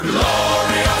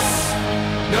Glorious.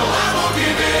 No, I won't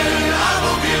give in. I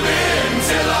won't give in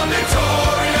till I'm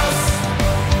victorious.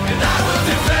 And I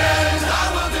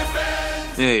will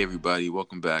defend. Hey everybody,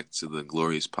 welcome back to the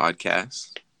Glorious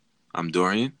Podcast. I'm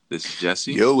Dorian. This is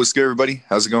Jesse. Yo, what's good, everybody?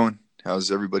 How's it going?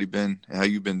 How's everybody been? How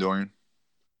you been, Dorian?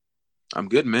 I'm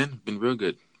good, man. Been real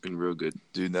good.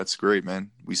 Dude, that's great,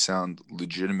 man. We sound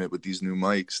legitimate with these new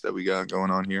mics that we got going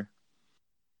on here.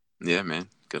 Yeah, man.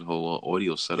 Got a whole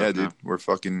audio setup. Yeah, dude. Now. We're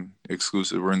fucking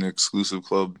exclusive. We're in the exclusive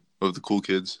club of the cool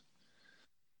kids.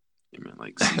 Yeah, man,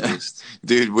 like C-list.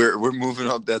 Dude, we're moving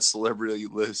up that celebrity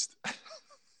list.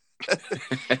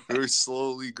 We're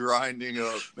slowly grinding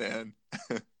up, man.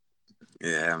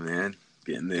 Yeah, man.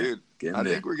 Getting there. Dude, I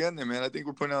think we're getting there, man. I think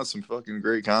we're putting out some fucking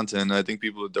great content. I think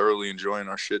people are thoroughly enjoying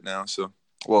our shit now. So,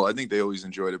 well, I think they always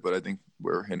enjoyed it, but I think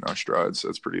we're hitting our strides. So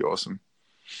that's pretty awesome.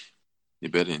 You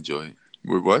better enjoy it.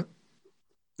 We're what?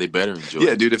 They better enjoy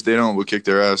Yeah, it. dude, if they don't, we'll kick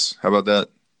their ass. How about that?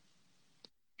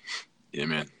 Yeah,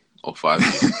 man. All five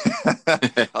of you.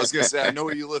 I was going to say, I know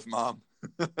where you live, Mom.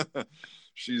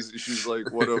 She's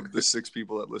like one of the 6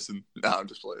 people that listen. Nah, I'm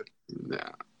just playing. Nah.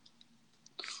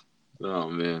 Oh,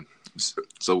 man.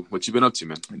 So what you been up to,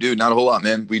 man? Dude, not a whole lot,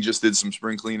 man. We just did some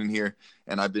spring cleaning here,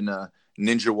 and I've been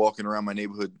ninja walking around my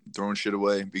neighborhood throwing shit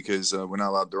away because we're not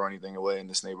allowed to throw anything away in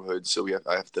this neighborhood. So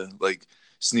I have to, like,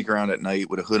 sneak around at night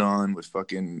with a hood on, with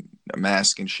fucking a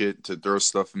mask and shit to throw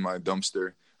stuff in my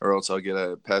dumpster, or else I'll get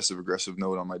a passive-aggressive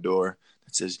note on my door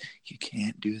that says, you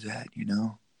can't do that, you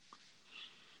know?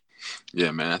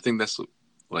 Yeah, man. I think that's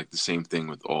like the same thing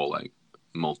with all like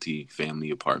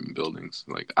multi-family apartment buildings.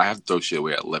 Like I have to throw shit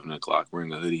away at 11 o'clock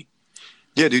wearing a hoodie.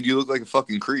 Yeah, dude, you look like a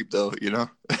fucking creep, though, you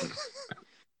know?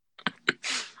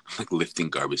 Like lifting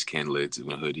garbage can lids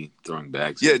in a hoodie, throwing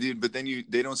bags. Yeah, dude, but then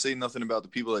they don't say nothing about the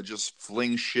people that just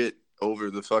fling shit over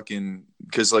the fucking,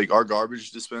 because like our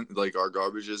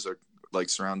garbages are like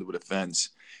surrounded with a fence,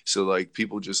 so like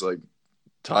people just like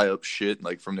tie up shit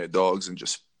like from their dogs and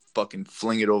just fucking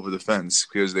fling it over the fence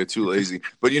because they're too lazy.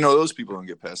 But you know, those people don't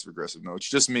get passive aggressive. No, it's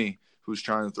just me who's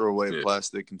trying to throw away a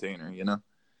plastic container, you know?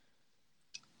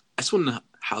 I just want to know,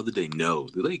 how did they know?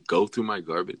 Did they go through my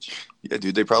garbage? Yeah,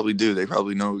 dude, they probably do. They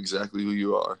probably know exactly who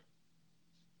you are.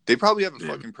 They probably have a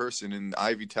fucking person in the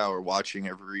Ivy Tower watching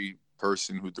every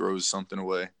person who throws something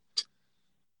away.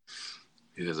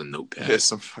 He has a notepad. Yeah,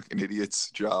 some fucking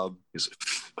idiot's job. It's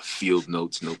a field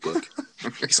notes notebook.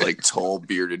 He's like tall,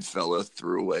 bearded fella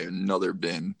threw away another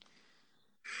bin.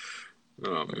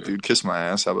 Oh, man. Dude, kiss my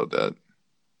ass. How about that?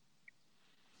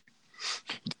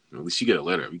 At least you get a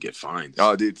letter. We get fined.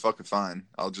 Oh, dude, fucking fine.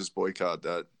 I'll just boycott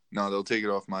that. No, they'll take it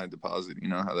off my deposit. You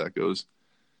know how that goes.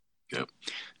 Yep.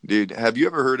 Dude, have you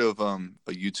ever heard of a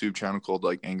YouTube channel called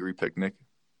like Angry Picnic?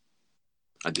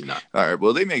 I did not. All right,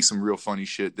 well, they make some real funny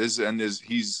shit.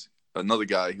 He's another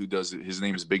guy who does it. His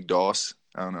name is Big Doss.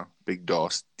 I don't know, Big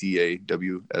Doss,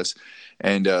 Daws,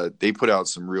 and they put out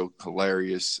some real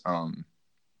hilarious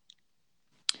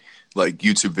like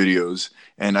YouTube videos.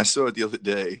 And I saw it the other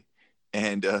day,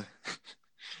 and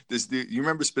this dude, you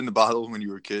remember Spin the Bottle when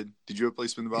you were a kid? Did you ever play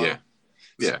Spin the Bottle?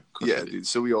 Yeah, dude.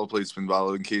 So we all played Spin the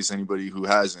Bottle. In case anybody who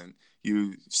hasn't,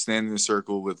 you stand in a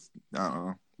circle with, I don't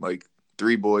know, like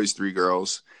 3 boys, 3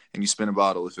 girls, and you spin a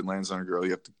bottle. If it lands on a girl,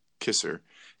 you have to kiss her.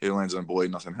 If it lands on a boy,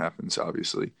 nothing happens,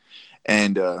 obviously.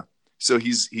 And so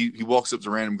he walks up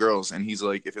to random girls, and he's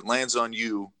like, if it lands on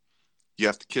you, you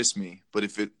have to kiss me. But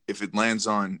if it lands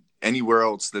on anywhere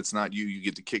else that's not you, you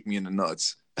get to kick me in the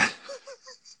nuts.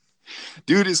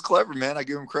 Dude is clever, man. I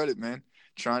give him credit, man.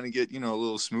 Trying to get, a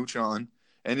little smooch on.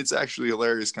 And it's actually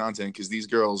hilarious content because these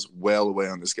girls wail away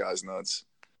on this guy's nuts.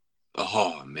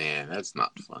 Oh man, that's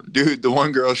not fun. Dude, the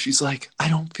one girl, she's like, I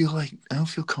don't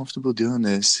feel comfortable doing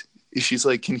this. She's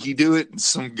like, can he do it? And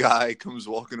some guy comes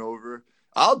walking over.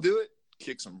 I'll do it.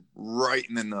 Kicks him right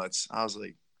in the nuts. I was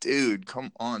like, dude,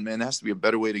 come on, man. There has to be a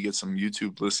better way to get some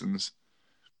YouTube listens.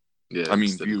 Yeah, I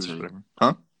mean, views, whatever.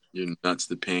 Huh? You're nuts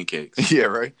to pancakes. Yeah,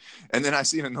 right. And then I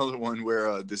seen another one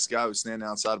where this guy was standing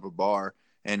outside of a bar,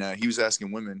 and he was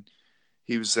asking women.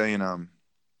 He was saying,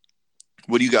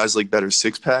 what do you guys like better,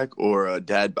 6-pack or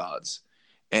dad bods?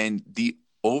 And the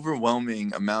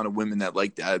overwhelming amount of women that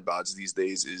like dad bods these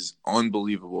days is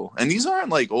unbelievable. And these aren't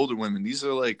like older women. These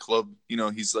are like club,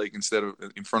 he's like instead of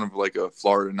in front of like a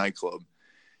Florida nightclub.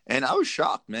 And I was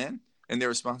shocked, man. And their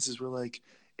responses were like,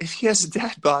 if he has a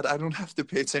dad bod, I don't have to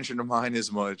pay attention to mine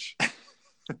as much.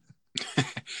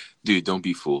 Dude, don't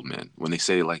be fooled, man. When they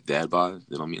say like dad bod,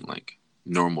 they don't mean like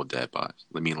normal dad bods.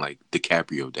 They mean like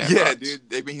DiCaprio dad bods. Yeah, dude.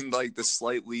 They mean like the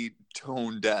slightly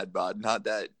toned dad bod, not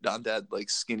that like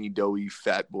skinny, doughy,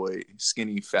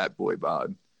 skinny fat boy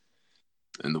bod.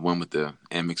 And the one with the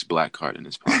Amex black card in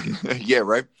his pocket. Yeah,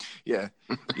 right. Yeah,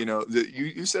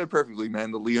 you said it perfectly,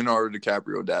 man. The Leonardo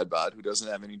DiCaprio dad bod who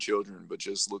doesn't have any children but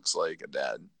just looks like a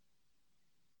dad.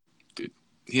 Dude,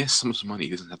 he has so much money.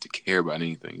 He doesn't have to care about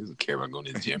anything. He doesn't care about going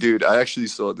to the gym. Dude, I actually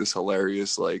saw this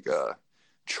hilarious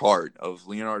chart of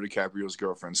Leonardo DiCaprio's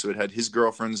girlfriends. So it had his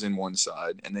girlfriends in one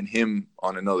side and then him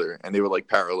on another, and they were like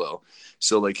parallel.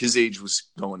 So like his age was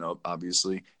going up,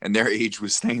 obviously, and their age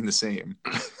was staying the same.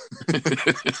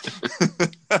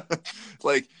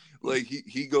 like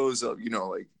he goes up,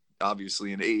 like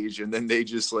obviously in age, and then they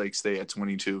just like stay at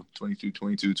 22,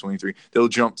 23. They'll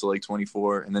jump to like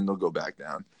 24 and then they'll go back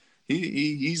down.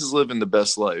 He's living the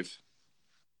best life.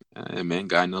 Man,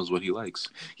 guy knows what he likes.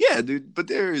 Yeah, dude, but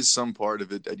there is some part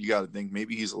of it that you got to think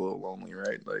maybe he's a little lonely,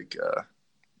 right? Like,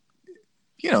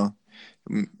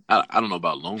 I don't know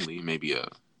about lonely. Maybe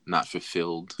not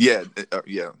fulfilled. Yeah,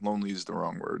 lonely is the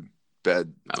wrong word.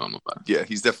 Bad. I don't know about it. Yeah,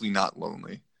 he's definitely not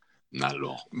lonely. Not at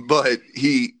all. But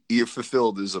he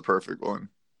fulfilled is a perfect one.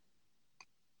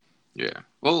 Yeah.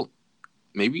 Well,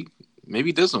 maybe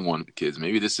he doesn't want kids.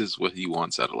 Maybe this is what he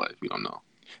wants out of life. We don't know.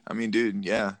 I mean, dude,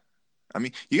 yeah. I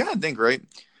mean, you gotta think, right?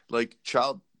 Like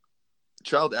child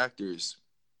actors,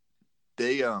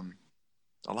 they a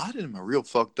lot of them are real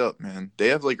fucked up, man. They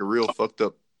have like a real fucked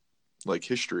up like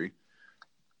history.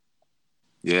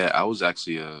 Yeah, I was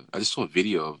actually I just saw a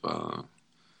video of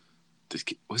this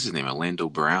kid, what's his name? Orlando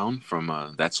Brown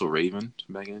from That's So Raven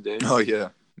back in the day. Oh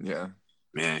yeah.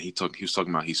 Man, he was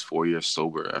talking about he's 4 years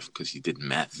sober because he did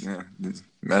meth. Yeah,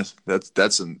 meth.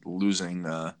 That's a losing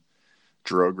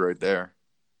drug right there.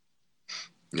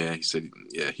 Yeah, he said.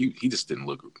 Yeah, he just didn't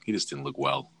look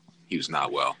well. He was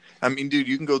not well. I mean, dude,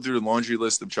 you can go through the laundry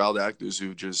list of child actors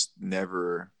who just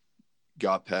never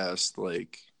got past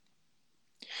like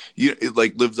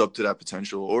lived up to that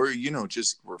potential, or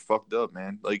just were fucked up,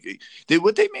 man. Like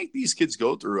what they make these kids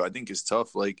go through, I think is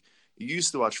tough. Like you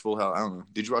used to watch Full House. I don't know.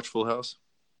 Did you watch Full House?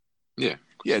 Yeah,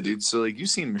 dude. So like you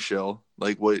seen Michelle,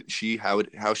 like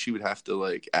how she would have to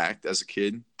like act as a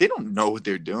kid. They don't know what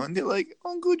they're doing. They're like,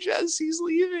 Uncle Jesse's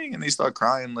leaving, and they start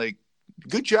crying like,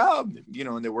 good job,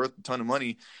 and they're worth a ton of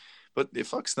money, but it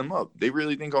fucks them up. They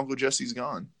really think Uncle Jesse's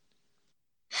gone.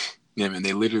 Yeah, man.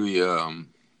 They literally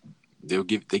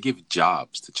they give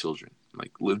jobs to children,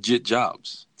 like legit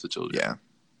jobs to children. Yeah,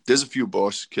 there's a few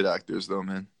boss kid actors though,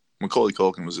 man. Macaulay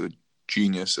Culkin was a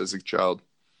genius as a child.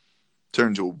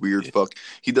 Turned into a weird fuck.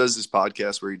 He does this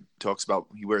podcast where he talks about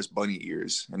he wears bunny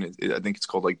ears, and I think it's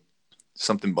called like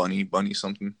something bunny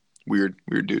something weird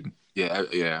dude.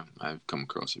 Yeah, I've come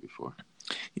across it before.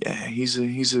 Yeah, he's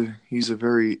a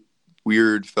very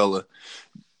weird fella,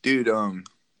 dude.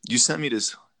 You sent me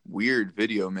this weird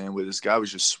video, man, where this guy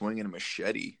was just swinging a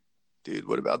machete, dude.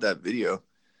 What about that video?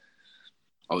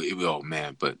 Oh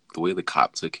man, but the way the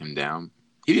cop took him down,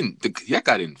 that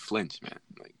guy didn't flinch, man.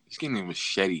 Like he's getting a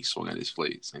machete swung at his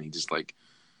face, and he just like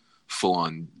full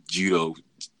on judo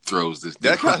throws this.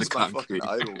 That guy's my fucking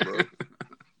idol, bro.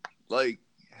 Like,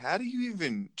 how do you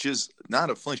even just not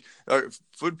a flinch?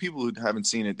 For people who haven't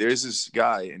seen it, there's this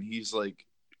guy, and he's like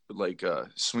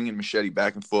swinging machete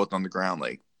back and forth on the ground,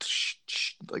 like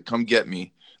come get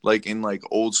me, like in like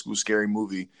old school scary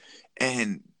movie,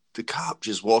 and the cop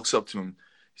just walks up to him.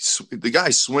 The guy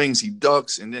swings, he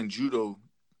ducks, and then judo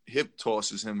hip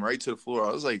tosses him right to the floor.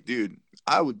 I was like, dude,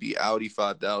 I would be Audi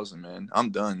 5000, man. I'm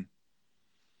done.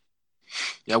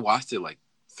 Yeah, I watched it like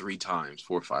 4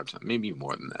 or 5 times, maybe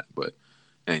more than that.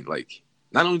 And like,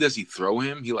 not only does he throw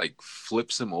him, he like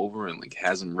flips him over and like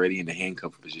has him ready in the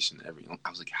handcuff position and everything. I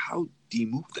was like, how do you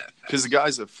move that fast? Because the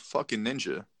guy's a fucking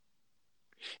ninja.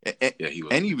 Yeah, he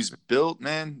was. And he was built,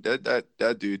 man.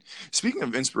 That dude. Speaking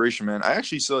of inspiration, man, I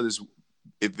actually saw this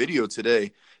video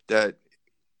today that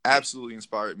absolutely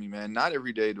inspired me, man. Not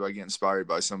every day do I get inspired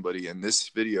by somebody, and this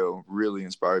video really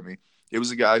inspired me. It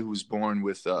was a guy who was born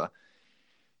with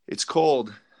it's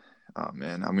called, oh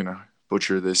man, I'm gonna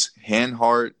butcher this,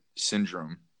 Hanhart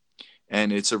syndrome,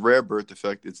 and it's a rare birth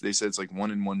defect. They said it's like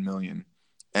 1 in 1 million,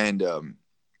 and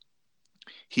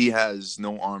he has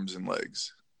no arms and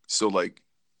legs, so like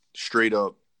straight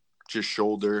up just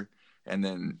shoulder and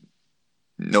then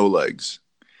no legs.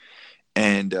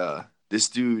 And this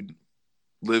dude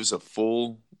lives a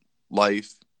full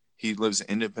life. He lives an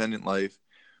independent life.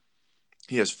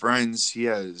 He has friends. He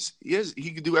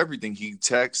could do everything. He could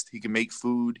text. He could make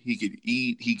food. He could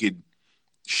eat. He could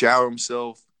shower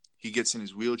himself. He gets in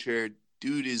his wheelchair.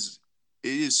 Dude it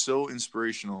is so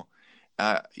inspirational.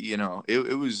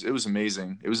 It was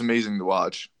amazing. It was amazing to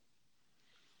watch.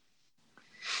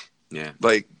 Yeah.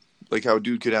 Like how a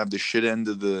dude could have the shit end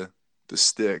of the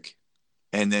stick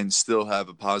and then still have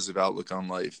a positive outlook on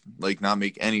life, like not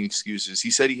make any excuses.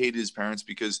 He said he hated his parents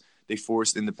because they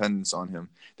forced independence on him.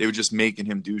 They were just making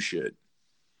him do shit.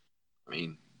 I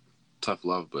mean, tough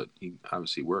love, but he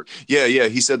obviously worked. Yeah,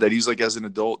 he said that. He's like, as an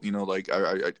adult, like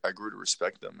I grew to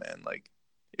respect them, man. Like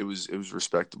it was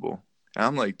respectable. And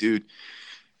I'm like, dude,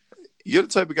 you're the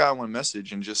type of guy I want to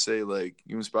message and just say, like,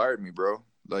 you inspired me, bro.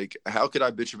 Like, how could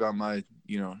I bitch about my,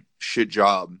 shit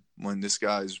job when this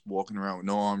guy's walking around with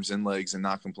no arms and legs and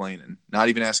not complaining, not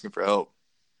even asking for help?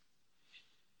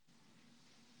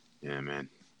 Yeah, man.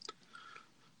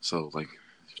 So, like,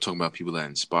 talking about people that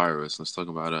inspire us, let's talk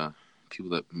about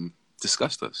people that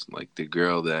disgust us, like the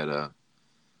girl that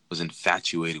was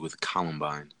infatuated with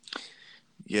Columbine.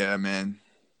 Yeah, man.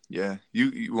 Yeah,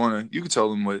 you can tell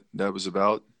them what that was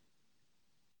about.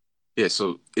 Yeah,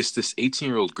 so it's this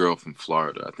 18-year-old girl from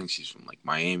Florida. I think she's from like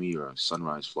Miami or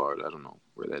Sunrise, Florida. I don't know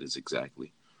where that is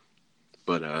exactly.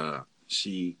 But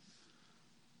she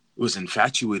was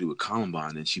infatuated with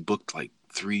Columbine, and she booked like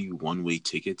 3 one-way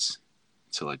tickets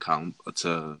to like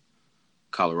to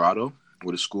Colorado,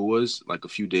 where the school was, like a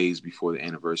few days before the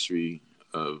anniversary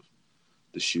of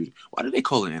the shooting. Why do they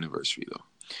call it an anniversary though?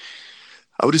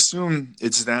 I would assume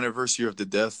it's the anniversary of the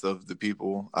death of the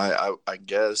people. I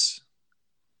guess.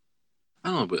 I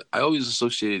don't know, but I always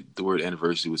associate the word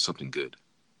anniversary with something good.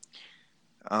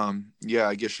 Yeah,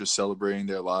 I guess you're celebrating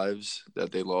their lives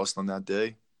that they lost on that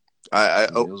day.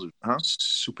 It was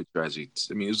super tragic.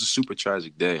 I mean, it was a super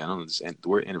tragic day. I don't know, the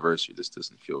word anniversary just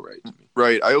doesn't feel right to me.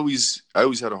 Right. I always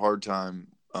had a hard time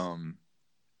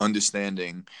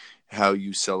understanding how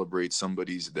you celebrate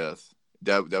somebody's death.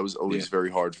 That was always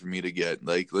very hard for me to get.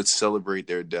 Like, let's celebrate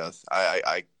their death.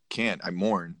 I can't. I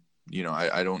mourn.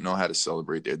 I don't know how to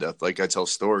celebrate their death. Like, I tell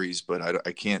stories, but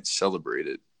I can't celebrate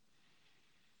it.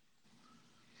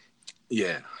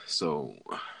 Yeah. So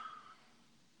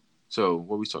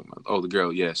what are we talking about? Oh, the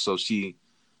girl. Yeah. So she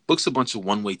books a bunch of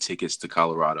one-way tickets to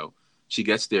Colorado. She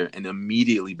gets there and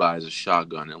immediately buys a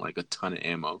shotgun and like a ton of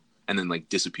ammo, and then like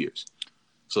disappears.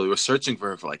 So they were searching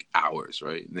for her for like hours,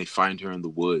 right? And they find her in the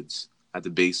woods at the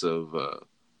base of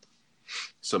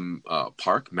some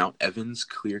park, Mount Evans,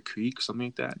 Clear Creek, something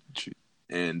like that.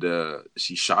 And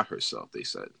she shot herself, they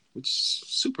said, which is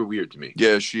super weird to me.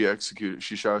 Yeah, she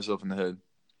shot herself in the head.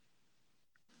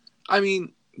 I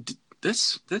mean, I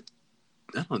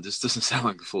don't know, this doesn't sound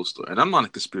like the full story. And I'm not a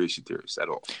conspiracy theorist at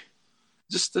all.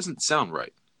 It just doesn't sound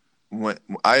right. When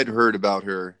I had heard about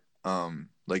her,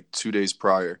 like 2 days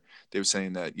prior, they were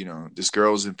saying that, this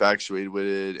girl was infatuated with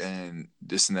it and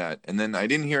this and that. And then I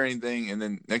didn't hear anything. And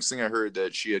then next thing I heard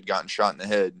that she had gotten shot in the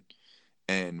head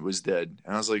and was dead.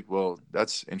 And I was like, well,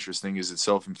 that's interesting. Is it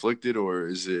self-inflicted, or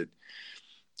is it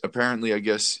apparently, I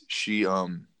guess she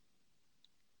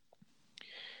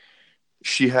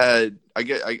had, I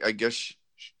guess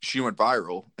she went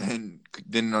viral and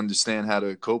didn't understand how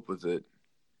to cope with it.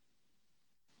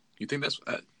 You think that's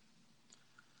that?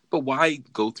 But why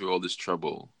go through all this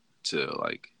trouble to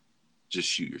like just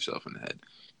shoot yourself in the head?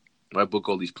 Why book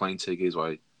all these plane tickets?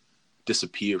 Why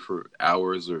disappear for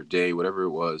hours or a day, whatever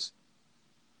it was,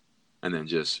 and then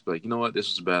just like, you know what, this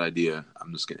was a bad idea.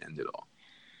 I'm just gonna end it all.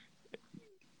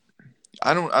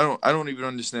 I don't even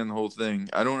understand the whole thing.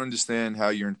 I don't understand how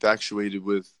you're infatuated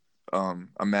with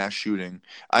a mass shooting.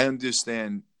 I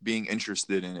understand being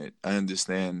interested in it. I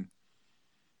understand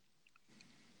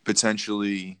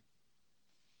potentially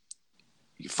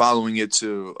following it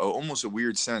to almost a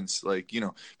weird sense. Like,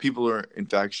 people are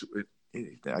infatuated.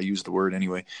 I use the word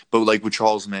anyway, but like with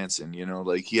Charles Manson,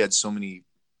 like he had so many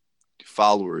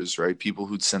followers, right? People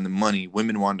who'd send him money.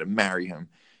 Women wanted to marry him.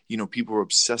 People were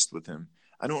obsessed with him.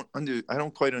 I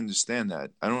don't quite understand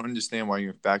that. I don't understand why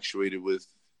you're infatuated with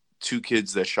 2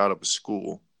 kids that shot up a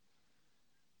school.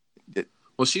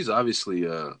 Well, she's obviously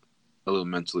a little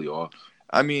mentally off.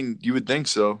 I mean, you would think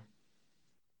so.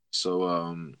 So,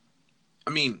 I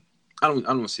mean, I don't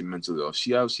want to say mentally off.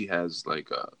 She obviously has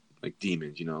like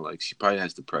demons, like she probably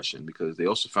has depression, because they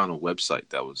also found a website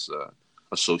that was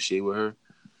associated with her,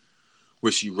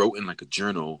 where she wrote in like a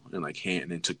journal and like and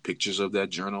then took pictures of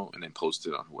that journal and then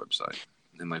posted it on her website.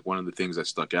 And like one of the things that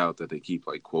stuck out that they keep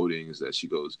like quoting is that she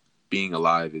goes, "Being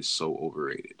alive is so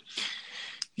overrated."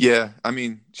 Yeah, I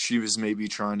mean, she was maybe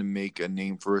trying to make a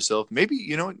name for herself.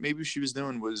 Maybe, what maybe she was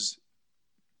doing was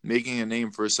making a name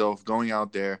for herself, going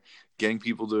out there, getting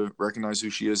people to recognize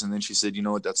who she is, and then she said, "You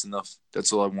know what? That's enough.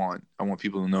 That's all I want. I want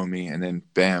people to know me." And then,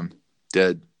 bam,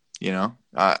 dead.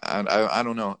 I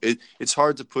don't know. It's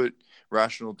hard to put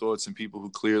rational thoughts in people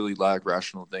who clearly lack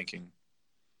rational thinking.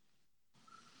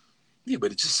 Yeah,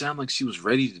 but it just sounded like she was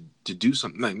ready to do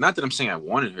something. Like, not that I'm saying I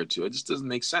wanted her to. It just doesn't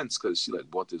make sense because she like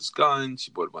bought this gun.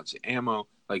 She bought a bunch of ammo.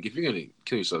 Like, if you're gonna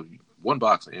kill yourself, one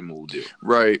box of ammo will do.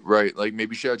 Right. Like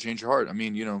maybe she had to change her heart. I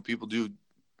mean, people do.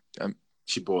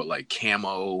 She bought like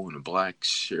camo and a black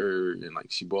shirt, and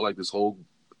like she bought like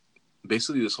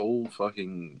basically this whole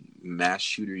fucking mass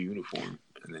shooter uniform,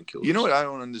 and then killed. You know what I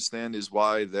don't understand is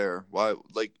why,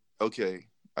 like, okay,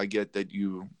 I get that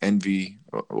you envy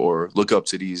or look up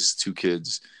to these two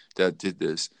kids that did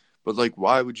this, but like,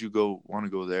 why would you want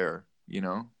to go there?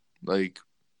 Like,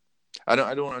 I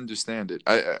don't understand it.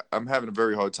 I'm having a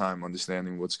very hard time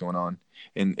understanding what's going on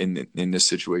in this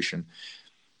situation.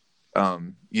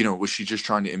 Was she just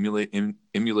trying to emulate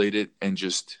it and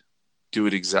just do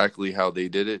it exactly how they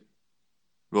did it?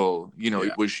 Well, Yeah.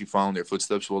 was she following their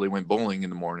footsteps? Well, they went bowling in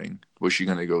the morning. Was she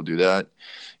going to go do that?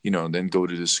 Then go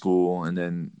to the school and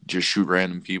then just shoot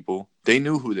random people? They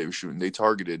knew who they were shooting. They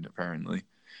targeted, apparently.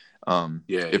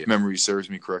 If memory serves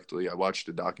me correctly. I watched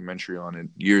a documentary on it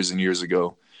years and years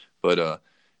ago. But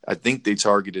I think they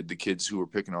targeted the kids who were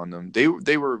picking on them. They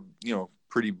were,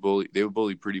 pretty bully. They were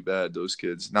bullied pretty bad, those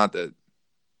kids. Not that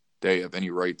they have any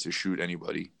right to shoot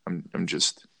anybody. I'm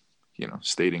just,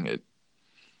 stating it.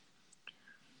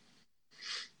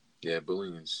 Yeah,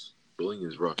 bullying is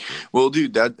rough. Man. Well,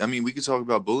 dude, we could talk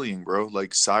about bullying, bro. Like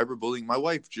cyberbullying. My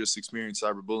wife just experienced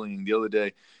cyberbullying the other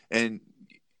day, and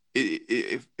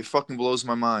it fucking blows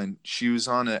my mind. She was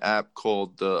on an app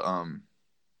called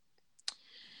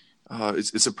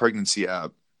it's a pregnancy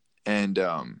app, and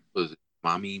What is it?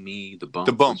 Mommy Me, the bump.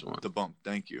 The bump.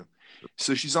 Thank you.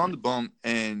 So she's on the bump,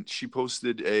 and she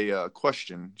posted a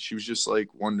question. She was just like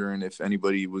wondering if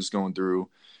anybody was going through.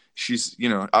 She's,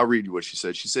 I'll read you what she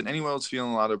said. She said, anyone else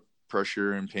feeling a lot of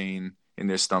pressure and pain in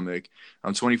their stomach?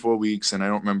 I'm 24 weeks, and I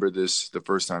don't remember this the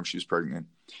first time she was pregnant.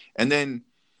 And then,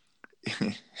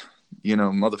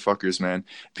 motherfuckers, man,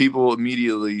 people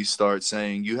immediately start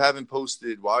saying, you haven't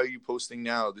posted. Why are you posting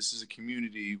now? This is a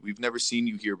community. We've never seen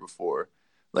you here before.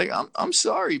 Like, I'm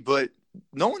sorry, but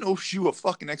no one owes you a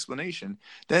fucking explanation.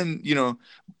 Then,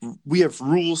 we have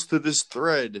rules to this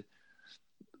thread.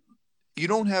 You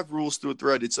don't have rules to a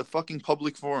thread. It's a fucking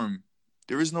public forum.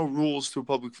 There is no rules to a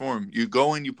public forum. You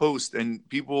go and you post, and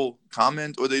people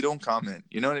comment or they don't comment.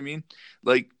 You know what I mean?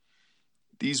 Like,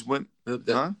 these women.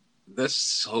 That's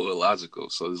so illogical.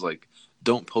 So it's like,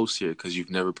 don't post here because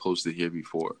you've never posted here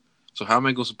before. So how am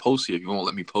I going to post here if you won't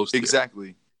let me post here?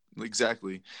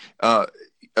 Exactly.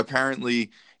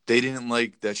 Apparently, they didn't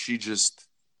like that she just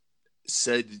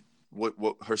said what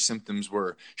her symptoms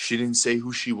were. She didn't say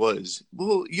who she was.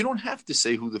 Well, you don't have to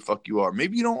say who the fuck you are.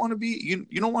 Maybe you don't want to be.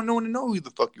 You don't want no one to know who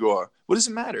the fuck you are. What does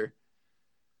it matter?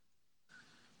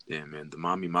 Yeah, man, the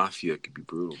mommy mafia could be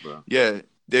brutal, bro. Yeah,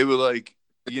 they were like,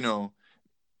 but you know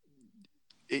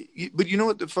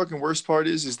what the fucking worst part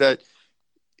is that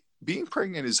being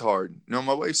pregnant is hard.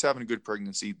 My wife's having a good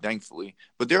pregnancy, thankfully.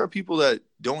 But there are people that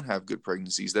don't have good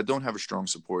pregnancies, that don't have a strong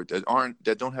support,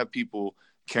 that don't have people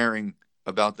caring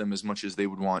about them as much as they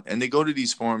would want. And they go to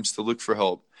these forums to look for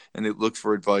help, and they look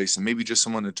for advice and maybe just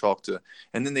someone to talk to.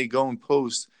 And then they go and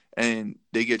post, and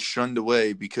they get shunned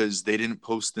away because they didn't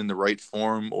post in the right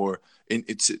form, or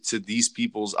to these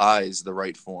people's eyes, the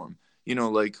right form.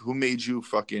 Like, who made you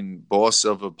fucking boss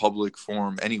of a public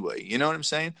forum anyway? You know what I'm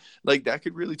saying? Like, that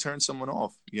could really turn someone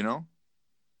off,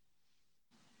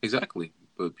 Exactly.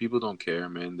 But people don't care,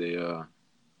 man. They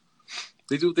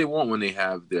do what they want when they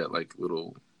have their like the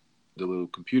little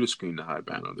computer screen to hide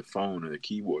behind, or the phone, or the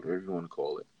keyboard, whatever you want to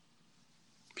call it.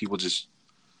 People just,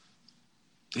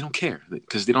 they don't care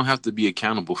because they don't have to be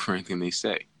accountable for anything they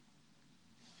say,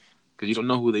 because you don't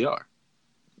know who they are.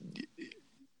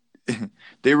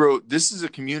 They wrote, "This is a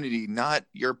community, not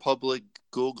your public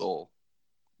Google."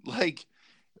 Like,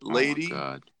 lady,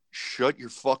 shut your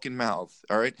fucking mouth,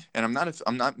 all right? And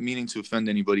I'm not meaning to offend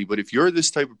anybody, but if you're this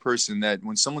type of person that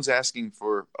when someone's asking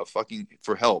for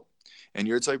help, and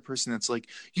you're the type of person that's like,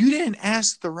 you didn't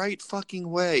ask the right fucking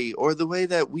way, or the way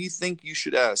that we think you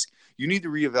should ask, you need to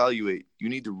reevaluate. You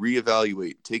need to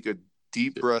reevaluate. Take a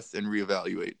deep breath and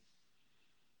reevaluate.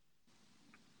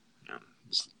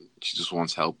 She just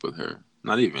wants help with her.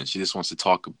 Not even. She just wants to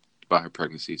talk about her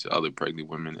pregnancy to other pregnant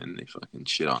women, and they fucking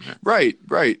shit on her. Right.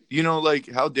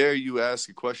 Like, how dare you ask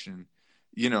a question?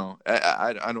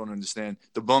 I don't understand.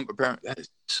 The bump apparently. That is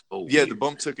so yeah, weird, the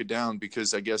bump took it down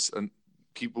because I guess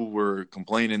people were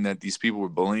complaining that these people were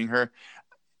bullying her.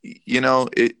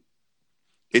 It's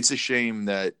a shame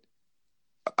that.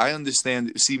 I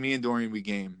understand. See, me and Dorian, we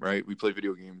game, right? We play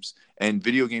video games, and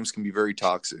video games can be very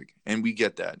toxic, and we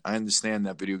get that. I understand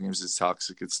that video games is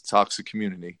toxic. It's a toxic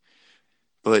community,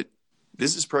 but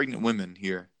this is pregnant women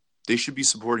here, They should be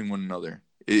supporting one another.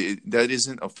 That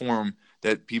isn't a forum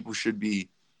that people should be,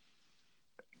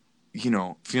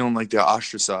 feeling like they're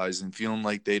ostracized and feeling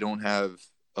like they don't have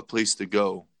a place to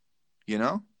go, you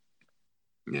know?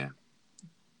 Yeah.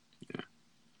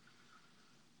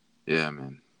 Yeah,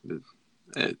 man.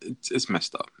 It's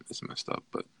messed up. It's messed up,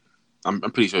 but I'm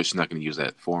pretty sure she's not going to use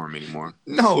that forum anymore.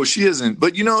 No, she isn't.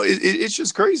 But, it's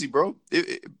just crazy, bro.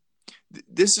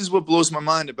 This is what blows my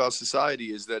mind about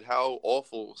society is that how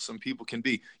awful some people can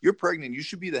be. You're pregnant. You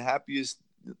should be the happiest.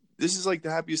 This is like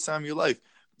the happiest time of your life.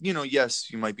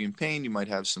 Yes, you might be in pain. You might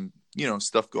have some,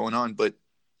 stuff going on. But,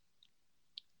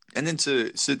 and then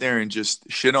to sit there and just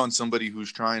shit on somebody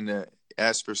who's trying to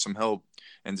ask for some help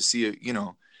and to see it,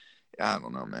 I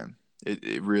don't know, man.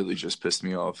 It really just pissed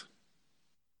me off.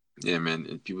 Yeah, man.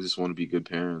 And people just want to be good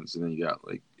parents, and then you got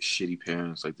like shitty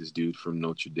parents, like this dude from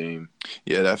Notre Dame.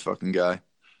 Yeah, that fucking guy.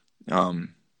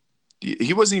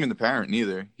 He wasn't even the parent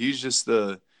neither. He's just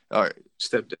the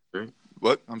Stepdad, right?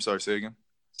 What? I'm sorry. Say again.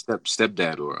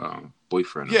 Stepdad or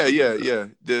boyfriend. Yeah.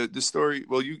 The story.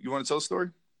 Well, you want to tell the story?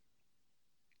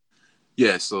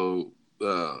 Yeah. So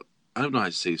I don't know how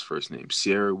to say his first name.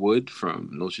 Sierra Wood from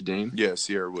Notre Dame. Yeah,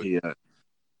 Sierra Wood. He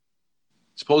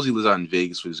supposedly lives out in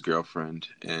Vegas with his girlfriend,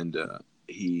 and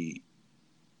he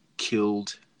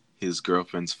killed his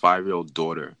girlfriend's 5-year-old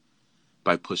daughter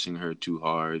by pushing her too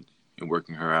hard and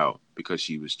working her out because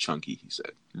she was chunky, he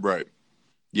said. Right.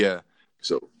 Yeah.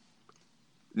 So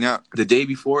now the day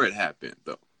before it happened,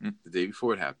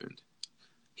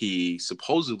 he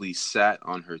supposedly sat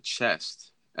on her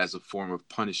chest as a form of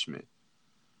punishment.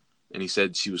 And he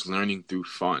said she was learning through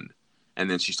fun. And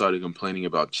then she started complaining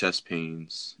about chest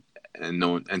pains and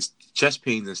chest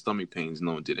pains and stomach pains.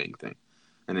 No one did anything.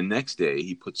 And the next day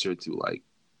he puts her through like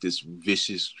this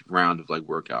vicious round of like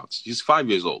workouts. She's 5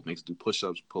 years old, makes her do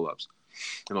push-ups, pull-ups,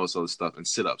 and all this other stuff, and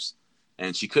sit-ups.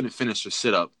 And she couldn't finish her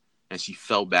sit-up, and she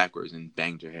fell backwards and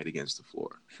banged her head against the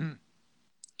floor.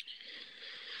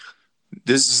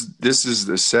 This is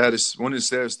the saddest, one of the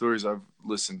saddest stories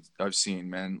I've seen,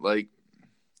 man. Like,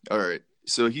 all right,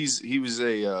 so he was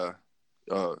a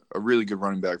really good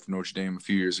running back for Notre Dame a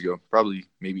few years ago, probably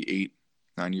maybe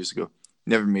 8-9 years ago.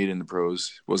 Never made it in the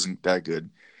pros, wasn't that good,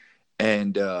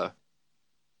 and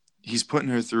he's putting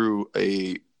her through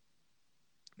an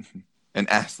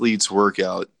athlete's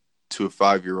workout to a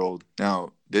 5-year-old.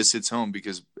 Now this hits home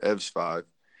because Ev's 5.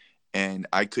 And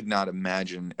I could not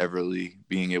imagine Everly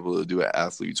being able to do an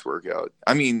athlete's workout.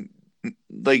 I mean,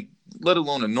 like, let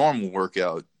alone a normal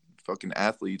workout, fucking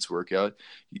athlete's workout.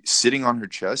 Sitting on her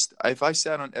chest. If I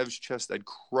sat on Ev's chest, I'd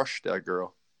crush that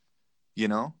girl.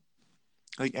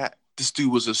 Like, this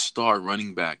dude was a star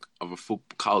running back of a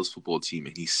college football team,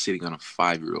 and he's sitting on a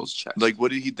 5-year-old's chest. Like,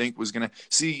 what did he think was going to...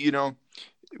 See,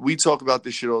 we talk about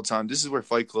this shit all the time. This is where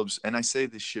fight clubs, and I say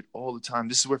this shit all the time,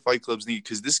 this is where fight clubs need,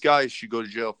 because this guy should go to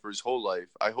jail for his whole life.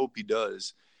 I hope he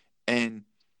does. And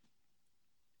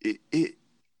I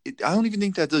don't even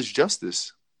think that does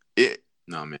justice.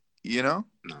 No, man. No.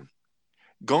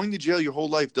 Going to jail your whole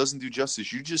life doesn't do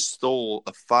justice. You just stole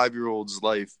a 5-year-old's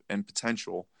life and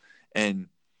potential. And,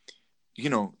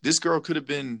 this girl could have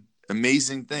been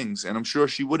amazing things, and I'm sure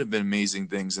she would have been amazing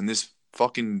things, and this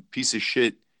fucking piece of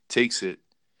shit takes it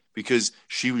because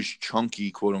she was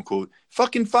chunky, quote unquote.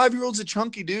 Fucking 5-year-olds are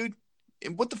chunky, dude.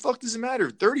 And what the fuck does it matter?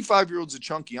 35-year-olds are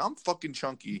chunky. I'm fucking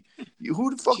chunky.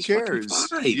 Who the fuck cares?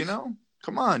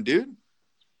 Come on, dude.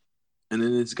 And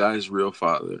then this girl's real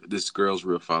father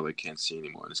can't see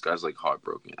anymore. This guy's like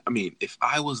heartbroken. I mean, if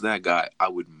I was that guy, I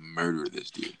would murder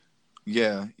this dude.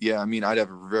 Yeah. I mean, I'd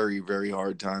have a very, very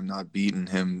hard time not beating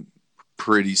him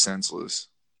pretty senseless.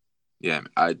 Yeah,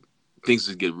 things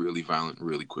would get really violent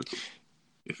really quickly.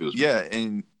 If it was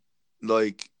and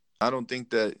like I don't think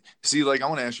that. See, like I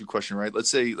want to ask you a question, right? Let's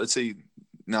say.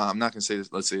 No, I'm not gonna say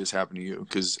this. Let's say this happened to you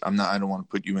because I don't want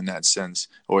to put you in that sense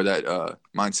or that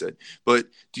mindset. But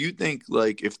do you think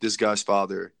like if this girl's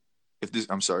father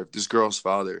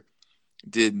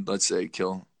did, let's say,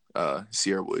 kill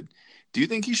Sierra Wood, do you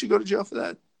think he should go to jail for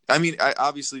that? I mean,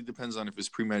 obviously it depends on if it's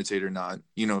premeditated or not.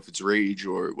 If it's rage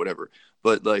or whatever.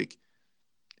 But like.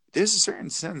 There's a certain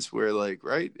sense where, like,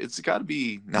 right, it's got to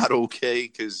be not okay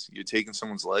because you're taking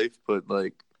someone's life, but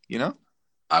like,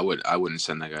 I wouldn't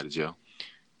send that guy to jail.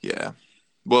 Yeah,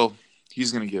 well,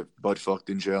 he's gonna get butt fucked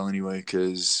in jail anyway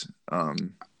because,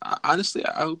 honestly,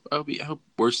 I hope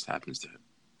worse happens to him.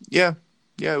 Yeah,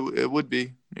 it would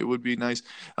be nice.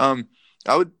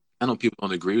 I know people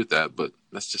don't agree with that, but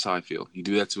that's just how I feel. You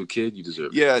do that to a kid, you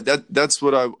deserve it. Yeah, that's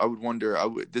what I would wonder.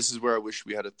 This is where I wish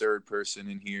we had a third person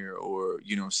in here or,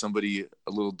 somebody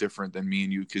a little different than me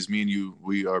and you, because me and you,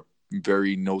 we are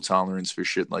very no tolerance for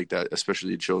shit like that,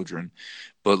 especially children.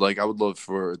 But like, I would love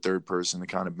for a third person to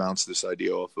kind of bounce this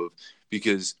idea off of,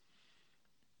 because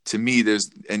to me,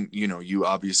 and you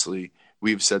obviously,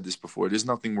 we've said this before, there's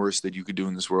nothing worse that you could do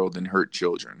in this world than hurt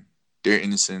children. They're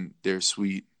innocent, they're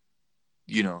sweet.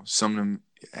 Some of them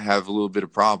have a little bit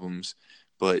of problems,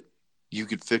 but you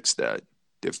could fix that.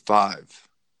 They're 5,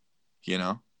 She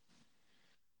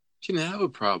didn't have a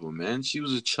problem, man. She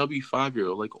was a chubby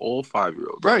 5-year-old, like all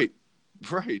 5-year-olds. Right.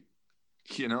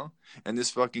 And this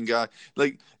fucking guy,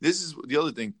 like, this is the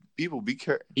other thing. People be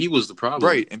careful. He was the problem.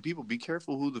 Right. And people be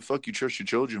careful who the fuck you trust your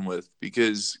children with,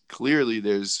 because clearly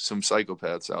there's some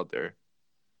psychopaths out there.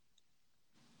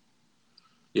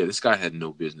 Yeah, this guy had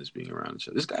no business being around each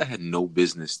other. This guy had no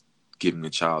business giving a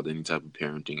child any type of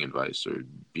parenting advice or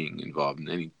being involved in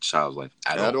any child's life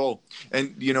at all.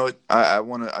 And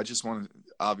I just want to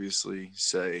obviously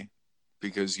say,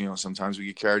 because sometimes we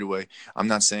get carried away. I'm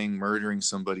not saying murdering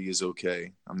somebody is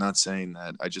okay. I'm not saying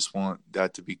that. I just want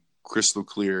that to be crystal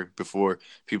clear before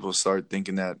people start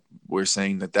thinking that we're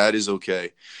saying that is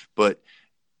okay. But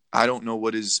I don't know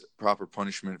what is proper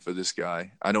punishment for this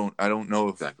guy. I don't know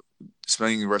if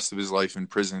spending the rest of his life in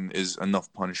prison is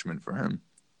enough punishment for him.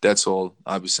 That's all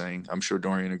I was saying. I'm sure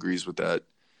Dorian agrees with that.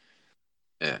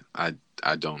 Yeah, I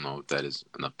don't know if that is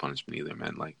enough punishment either,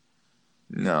 man. Like,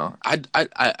 no, I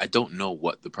don't know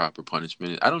what the proper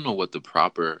punishment is. I don't know what the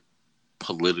proper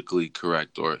politically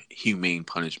correct or humane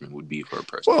punishment would be for a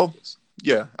person. Well, like this.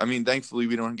 Yeah, I mean, thankfully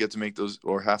we don't get to make those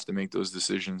or have to make those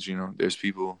decisions. There's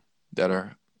people that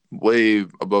are way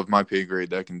above my pay grade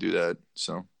that can do that.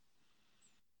 So,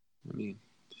 I mean,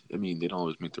 they don't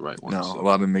always make the right ones. No, so. A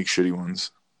lot of them make shitty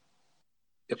ones.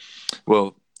 Yep.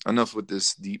 Well, enough with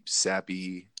this deep,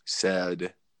 sappy,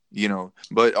 sad.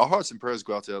 But our hearts and prayers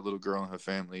go out to that little girl and her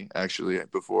family. Actually,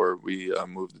 before we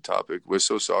move the topic, we're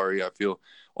so sorry. I feel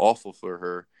awful for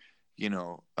her.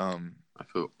 I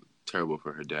feel terrible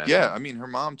for her dad. Yeah, I mean her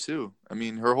mom too. I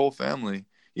mean her whole family.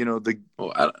 I don't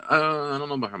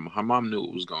know about her. Her mom knew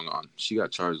what was going on. She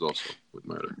got charged also with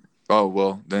murder. Oh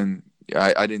well, then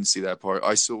I didn't see that part.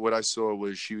 What I saw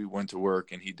was she went to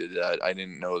work and he did that. I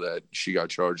didn't know that she got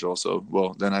charged also.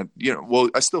 Well, then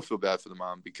I still feel bad for the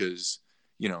mom because.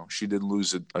 She did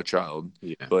lose a child.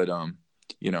 Yeah. But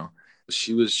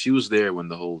she was there when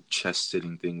the whole chest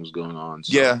sitting thing was going on.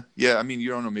 So. Yeah. I mean, you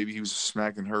don't know. Maybe he was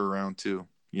smacking her around too.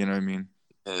 You know what I mean?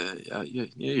 Yeah.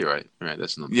 You're right.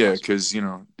 That's not. Yeah, because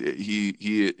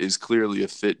he is clearly a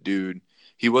fit dude.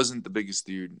 He wasn't the biggest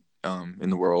dude in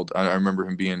the world. I remember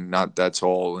him being not that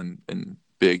tall and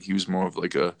big. He was more of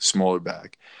like a smaller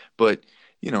back, but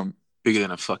bigger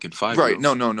than a fucking 5-year-old. Right?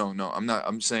 No. I'm not.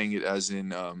 I'm saying it as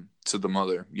in to the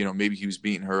mother. Maybe he was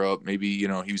beating her up. Maybe he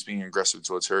was being aggressive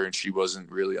towards her, and she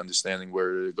wasn't really understanding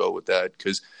where to go with that.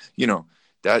 Because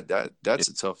that's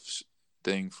a tough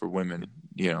thing for women.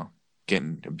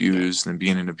 Getting abused and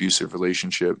being in an abusive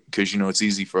relationship. Because it's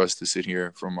easy for us to sit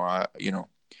here from our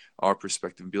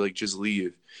perspective and be like, just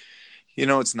leave.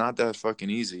 It's not that fucking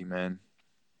easy, man.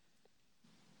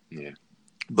 Yeah.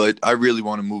 But I really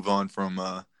want to move on from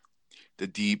the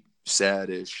deep,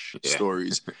 sad-ish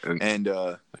stories, and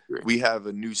we have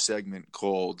a new segment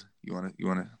called. You want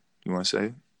to say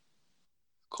it?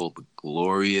 Called the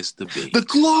Glorious Debate. The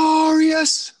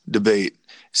Glorious Debate.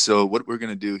 So what we're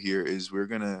gonna do here is we're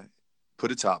gonna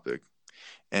put a topic,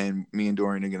 and me and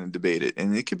Dorian are gonna debate it,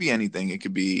 and it could be anything. It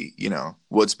could be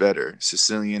what's better,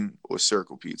 Sicilian or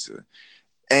circle pizza,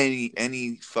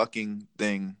 any fucking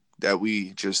thing that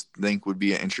we just think would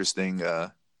be an interesting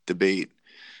debate.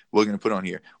 We're going to put on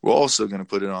here. We're also going to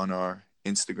put it on our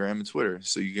Instagram and Twitter.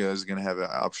 So you guys are going to have an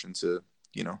option to,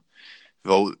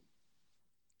 vote.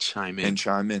 Chime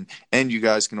in. And you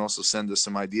guys can also send us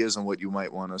some ideas on what you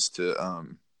might want us to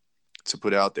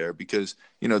put out there. Because,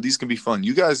 these can be fun.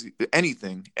 You guys,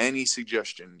 anything, any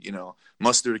suggestion,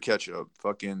 mustard or ketchup,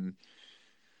 fucking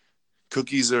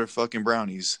cookies or fucking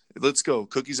brownies. Let's go.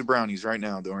 Cookies or brownies right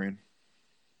now, Dorian.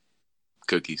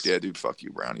 Cookies. Yeah, dude, fuck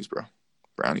you. Brownies, bro.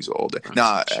 Brownies all day.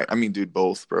 Nah, sure. I mean, dude,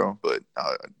 both, bro. But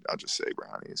I'll just say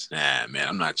brownies. Nah, man,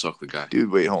 I'm not a chocolate guy.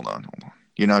 Dude, wait, hold on.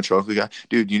 You're not a chocolate guy?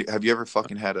 Dude, have you ever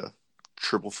fucking had a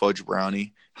triple fudge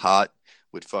brownie hot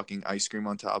with fucking ice cream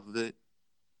on top of it?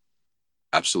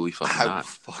 Absolutely fucking not. I will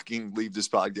fucking leave this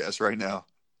podcast right now.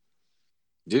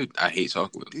 Dude, I hate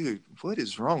chocolate. Dude, what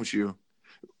is wrong with you?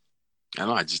 I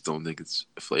know, I just don't think it's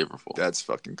flavorful. That's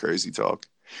fucking crazy talk.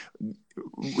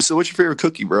 So what's your favorite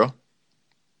cookie, bro?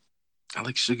 I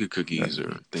like sugar cookies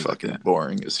or things fucking like that.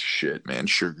 Boring as shit, man.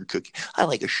 Sugar cookie. I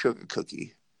like a sugar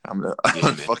cookie. I'm gonna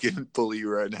fucking bully you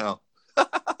right now.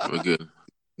 We're good.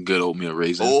 Good oatmeal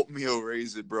raisin. Oatmeal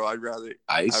raisin, bro. I'd rather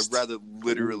Iced.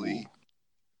 literally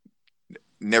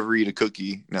never eat a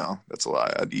cookie. No, that's a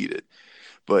lie. I'd eat it,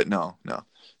 but no.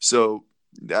 So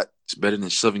that, It's better than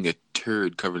shoving a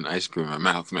turd covered in ice cream in my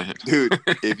mouth, man. dude,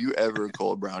 if you ever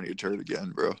call a brownie a turd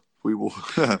again, bro, we will.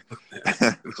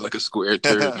 It's like a square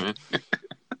turd, man.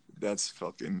 That's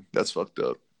fucked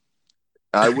up.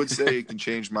 I would say it can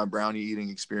change my brownie eating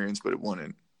experience, but it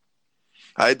wouldn't.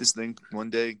 I had this thing one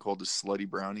day called a slutty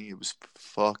brownie. It was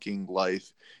fucking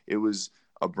life. It was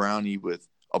a brownie with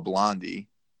a blondie,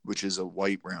 which is a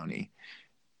white brownie,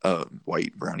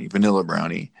 vanilla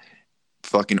brownie,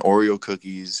 fucking Oreo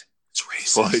cookies. It's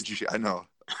racist. Fudge. I know,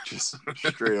 just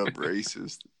straight up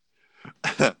racist.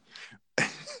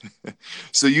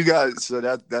 So you guys,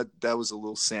 that was a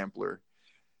little sampler.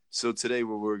 So today,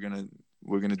 what we're gonna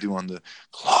do on the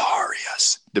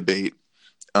glorious debate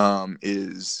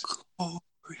is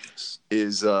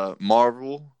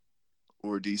Marvel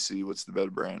or DC? What's the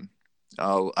better brand?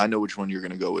 I know which one you're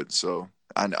gonna go with, so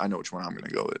I know which one I'm gonna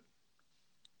go with.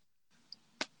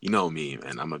 You know me,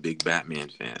 man. I'm a big Batman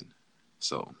fan,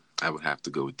 so I would have to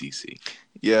go with DC.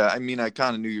 Yeah, I mean, I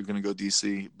kind of knew you were gonna go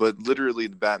DC, but literally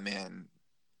the Batman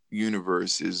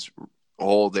universe is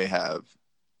all they have.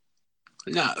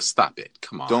 Nah, stop it.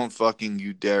 Come on. Don't fucking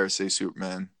you dare say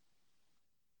Superman.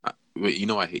 Wait, you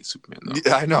know I hate Superman, though.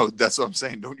 Yeah, I know. That's what I'm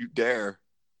saying. Don't you dare.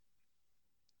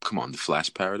 Come on, the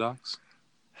Flash Paradox.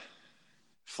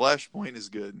 Flashpoint is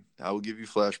good. I will give you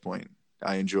Flashpoint.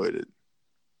 I enjoyed it.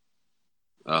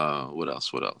 What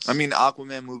else? I mean,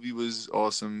 Aquaman movie was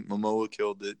awesome. Momoa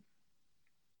killed it.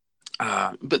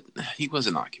 But he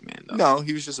wasn't Aquaman, though. No,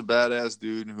 he was just a badass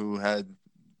dude who had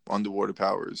underwater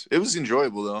powers. It was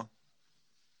enjoyable, though.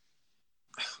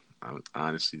 I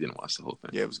honestly didn't watch the whole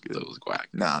thing. Yeah, it was good. So it was whack.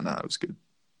 Nah, it was good.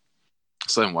 I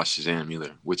still haven't watched Shazam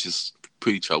either, which is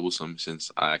pretty troublesome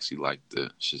since I actually like the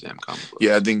Shazam comic book.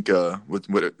 Yeah, I think with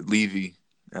Levy,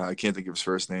 I can't think of his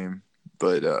first name,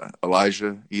 but Eli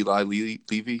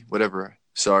Levy, whatever.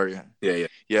 Sorry. Yeah.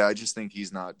 I just think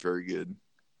he's not very good.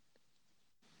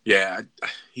 Yeah,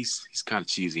 he's kind of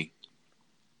cheesy.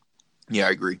 Yeah, I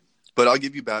agree. But I'll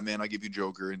give you Batman. I'll give you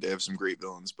Joker. And they have some great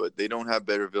villains, but they don't have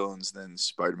better villains than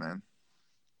Spider-Man.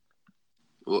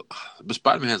 Well, but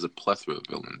Spider-Man has a plethora of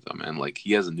villains, though, man. Like,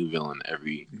 he has a new villain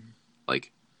every,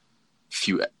 like,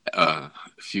 few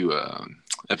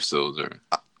episodes or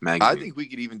magazine. I think we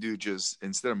could even do just,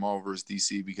 instead of Marvel versus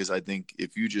DC, because I think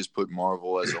if you just put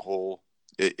Marvel as a whole,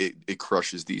 it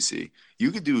crushes DC.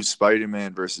 You could do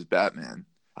Spider-Man versus Batman.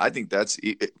 I think that's,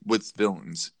 with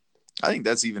villains, I think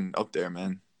that's even up there,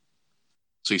 man.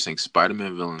 So you're saying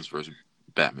Spider-Man villains versus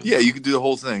Batman? Yeah, you could do the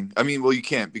whole thing. I mean, well, you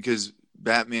can't because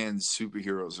Batman's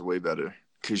superheroes are way better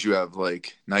because you have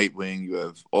like Nightwing, you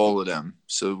have all of them.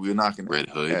 So we're not going Red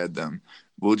Hood. to add them.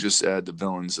 We'll just add the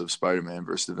villains of Spider-Man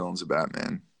versus the villains of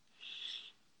Batman.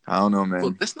 I don't know, man.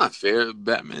 Well, that's not fair.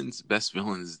 Batman's best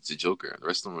villain is the Joker. The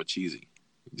rest of them are cheesy.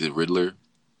 The Riddler,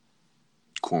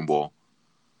 cornball.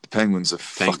 The Penguin's a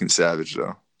fucking savage,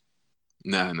 though.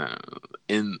 No.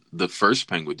 In the first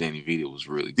Penguin, Danny DeVito was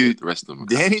really good. Dude, the rest of them are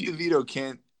Danny cheesy. DeVito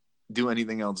can't do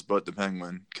anything else but the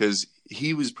Penguin because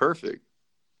he was perfect.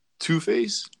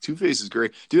 Two-Face is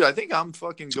great. Dude, I think I'm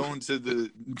fucking going to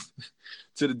the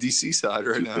DC side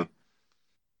right now.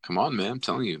 Come on, man. I'm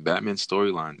telling you, Batman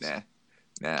storylines.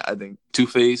 Nah, I think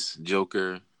Two-Face,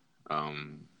 Joker, what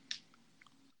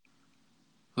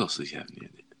else do you have?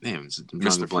 Damn, it's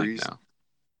Mr. blank Freeze. now.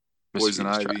 Poison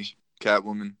Freeze Ivy, trash.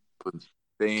 Catwoman,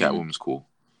 Bane. Catwoman's cool.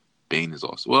 Bane is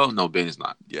awesome. Well, no, Bane is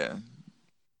not. Yeah.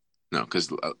 No,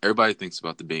 because everybody thinks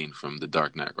about the Bane from The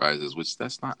Dark Knight Rises, which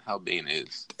that's not how Bane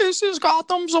is. This is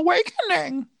Gotham's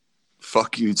awakening.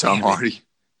 Fuck you, Tom Damn it. Hardy.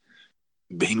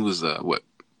 Bane was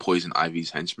Poison Ivy's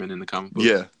henchman in the comic book.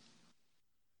 Yeah.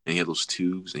 And he had those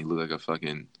tubes, and he looked like a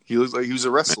fucking He looks like he was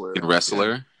a wrestler.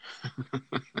 wrestler.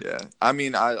 Yeah. I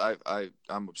mean,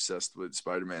 I'm obsessed with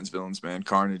Spider-Man's villains, man.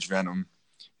 Carnage, Venom,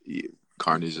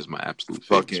 Carnage is my absolute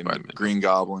favorite fucking Spider-Man. Green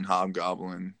Goblin,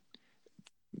 Hobgoblin,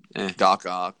 Doc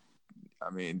Ock. I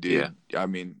mean, dude. Yeah. I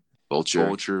mean,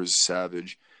 Vulture is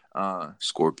savage.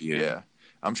 Scorpion. Yeah.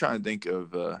 I'm trying to think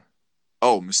of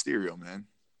Mysterio, man.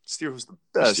 Mysterio was the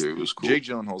best. Mysterio was cool. Jake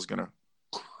Gyllenhaal's gonna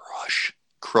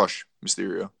crush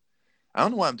Mysterio. I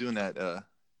don't know why I'm doing that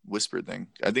whisper thing.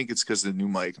 I think it's because of the new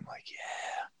mic. I'm like, yeah,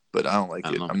 but I don't like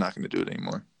it. I'm not gonna do it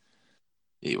anymore.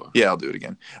 Yeah, you are. Yeah, I'll do it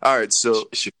again. All right, so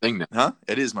It's your thing now. huh?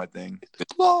 It is my thing.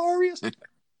 Glorious.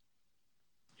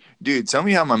 Dude, tell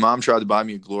me how my mom tried to buy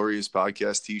me a Glorious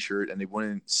podcast t-shirt and they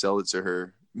wouldn't sell it to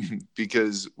her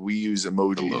because we use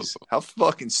emojis. How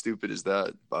fucking stupid is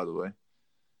that, by the way?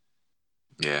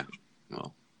 Yeah.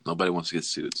 Well, Nobody wants to get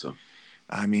sued, so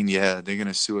I mean, yeah, they're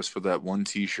gonna sue us for that one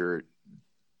T-shirt.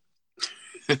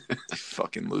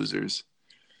 Fucking losers,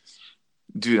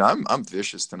 dude. I'm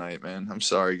vicious tonight, man. I'm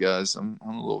sorry, guys. I'm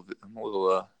a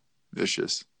little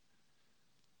vicious.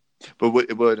 But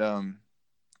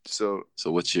so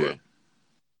so what's your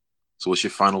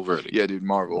final verdict? yeah, dude,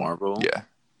 Marvel. Marvel? Yeah,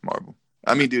 Marvel.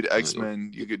 I mean, dude, Yeah.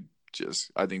 X-Men, you could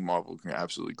just, I think Marvel can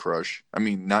absolutely crush. I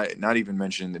mean, not even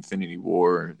mention Infinity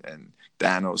War and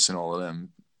Thanos and all of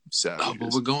them Oh,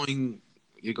 but savages.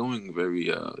 you're going very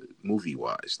movie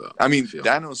wise though. I mean, feel.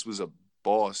 Thanos was a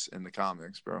boss in the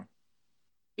comics, bro.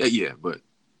 Yeah, but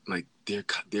like their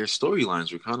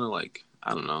storylines were kind of like,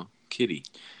 I don't know, kiddie.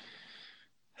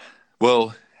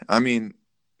 Well, I mean,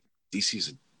 DC's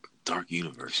a dark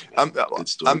universe, I'm, man. Good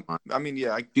I'm, storyline. I mean,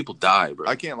 yeah, People die, bro.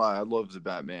 I can't lie. I love the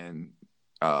Batman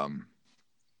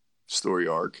story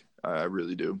arc. I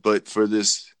really do. But for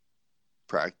this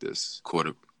practice, Court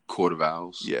of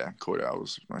Owls. yeah, Court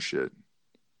Owls, my shit.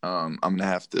 I'm gonna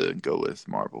have to go with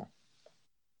Marvel.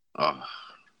 Oh,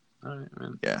 all right,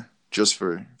 man. Yeah, just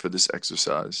for this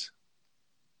exercise.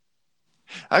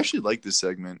 I actually like this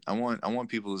segment. I want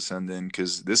people to send in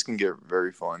because this can get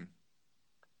very fun.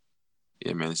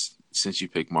 Yeah, man. Since you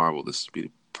picked Marvel, this will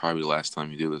be probably the last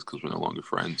time you do this because we're no longer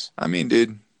friends. I mean,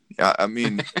 dude. I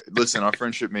mean, listen, our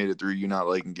friendship made it through you not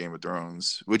liking Game of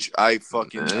Thrones, which I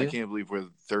can't believe we're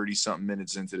 30-something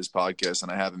minutes into this podcast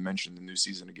and I haven't mentioned the new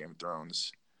season of Game of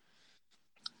Thrones.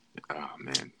 Oh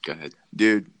man, go ahead,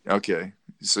 dude. Okay,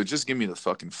 so just give me the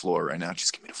fucking floor right now.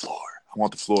 Just give me the floor. I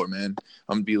want the floor, man.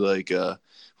 I'm gonna be like,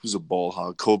 who's a ball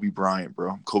hog? Kobe Bryant,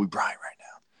 bro. I'm Kobe Bryant right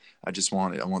now. I just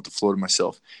want it. I want the floor to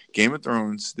myself. Game of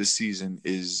Thrones this season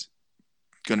is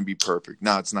gonna be perfect.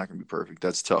 No, it's not gonna be perfect.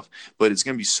 That's tough, but it's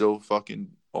gonna be so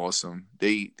fucking awesome.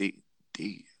 They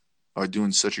are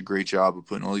doing such a great job of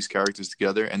putting all these characters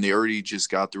together, and they already just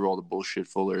got through all the bullshit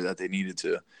filler that they needed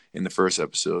to in the first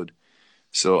episode.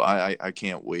 So I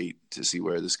can't wait to see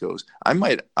where this goes. I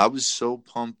was so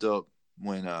pumped up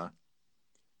when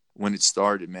it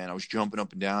started, man. I was jumping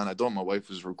up and down. I thought my wife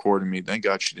was recording me. Thank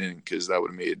God she didn't, because that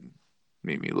would have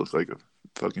made me look like a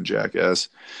fucking jackass.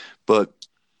 But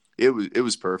it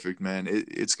was perfect, man.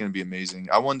 It's gonna be amazing.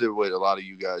 I wonder what a lot of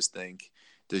you guys think.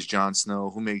 Does Jon Snow,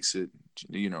 who makes it, to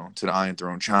the Iron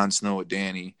Throne? Jon Snow or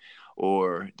Dany,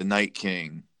 or the Night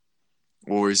King?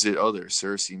 Or is it other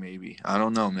Cersei? Maybe, I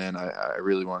don't know, man. I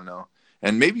really want to know.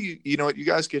 And maybe you know what, you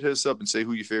guys could hit us up and say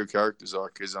who your favorite characters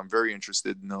are, because I'm very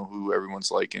interested to know who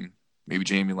everyone's liking. Maybe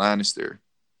Jaime Lannister.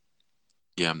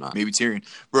 Yeah, I'm not. Maybe Tyrion,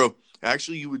 bro.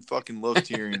 Actually, you would fucking love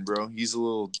Tyrion, bro. He's a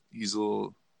little.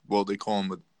 Well, they call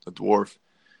him a dwarf,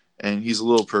 and he's a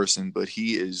little person, but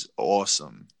he is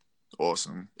awesome.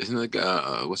 Awesome. Isn't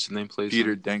that what's his name? Plays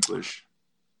Peter Dinklage.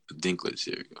 Dinklage.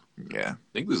 Here we go. Yeah.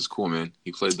 Dinklage is cool, man.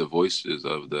 He played the voices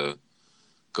of the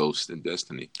Ghost in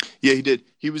Destiny. Yeah, he did.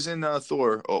 He was in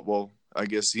Thor. Oh, well, I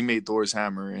guess he made Thor's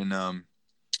hammer in. Oh,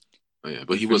 yeah,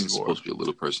 but he wasn't supposed to be a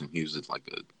little person. He was like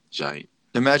a giant.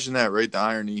 Imagine that, right? The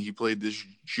irony. He played this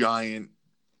giant,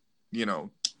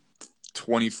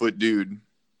 20-foot dude.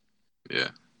 Yeah.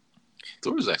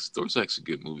 Thor's actually a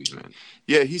good movie, man.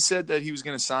 Yeah, he said that he was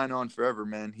gonna sign on forever,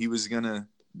 man. He was gonna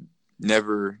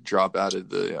never drop out of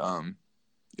the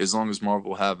as long as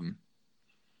Marvel have him.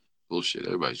 Bullshit.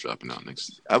 Everybody's dropping out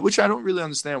next. Which I don't really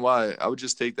understand why. I would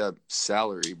just take that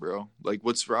salary, bro. Like,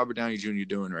 what's Robert Downey Jr.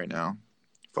 doing right now?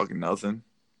 Fucking nothing.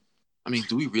 I mean,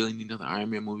 do we really need another Iron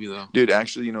Man movie though? Dude,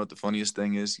 actually, you know what the funniest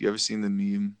thing is? You ever seen the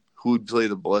meme? Who would play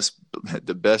the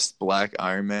best black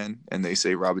Iron Man? And they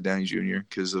say Robert Downey Jr.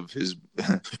 because of his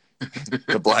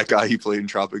the black guy he played in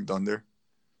Tropic Thunder.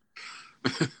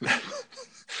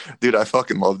 Dude, I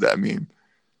fucking love that meme.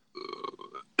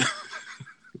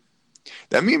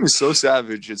 That meme is so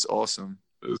savage. It's awesome.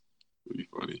 It's really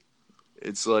funny.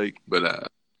 It's like, but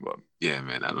well, yeah,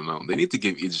 man. I don't know. They need to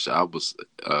give Idris Elba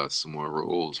some more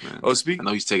roles, man. Oh, I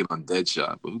know he's taking on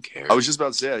Deadshot, but who cares? I was just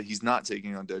about to say that he's not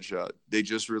taking on Deadshot. They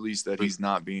just released that he's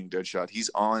not being Deadshot.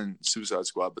 He's on Suicide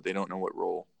Squad, but they don't know what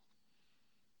role.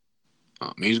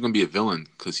 Maybe he's gonna be a villain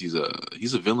because he's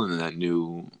a villain in that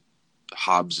new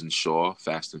Hobbs and Shaw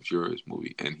Fast and Furious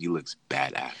movie, and he looks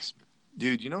badass.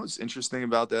 Dude, you know what's interesting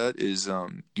about that is,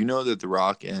 you know that The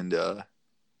Rock and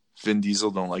Vin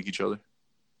Diesel don't like each other.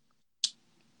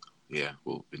 Yeah,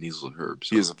 well, Vin Diesel's a herb.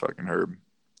 So. He is a fucking herb.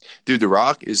 Dude, The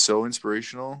Rock is so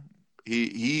inspirational.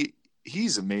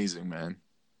 He's amazing, man.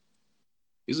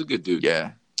 He's a good dude.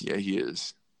 Yeah, he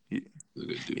is. He's a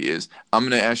good dude. He is. I'm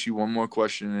gonna ask you one more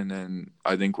question, and then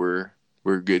I think we're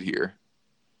good here.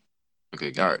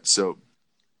 Okay. All right. So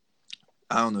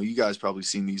I don't know. You guys probably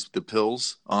seen the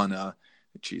pills on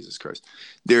Jesus Christ.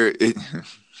 There. The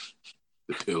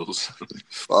pills.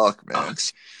 Fuck, man.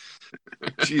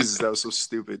 Jesus, that was so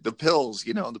stupid. The pills,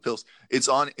 the pills. It's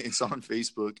on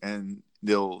Facebook, and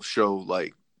they'll show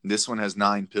like this one has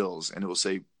 9 pills, and it will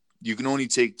say you can only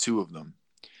take 2 of them.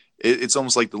 It's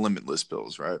almost like the Limitless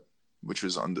pills, right? Which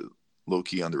was on the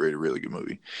low-key underrated, really good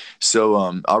movie.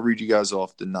 So I'll read you guys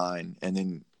off the 9, and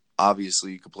then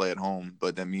obviously you could play at home,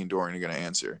 but then me and Dorian are going to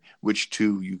answer which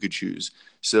 2 you could choose.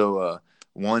 So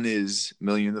 1 is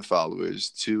million of followers,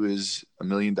 2 is $1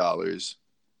 million,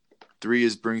 3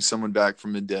 is bring someone back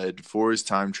from the dead, 4 is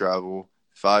time travel,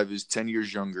 5 is 10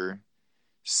 years younger,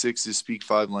 6 is speak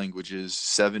 5 languages,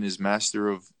 7 is master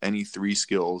of any 3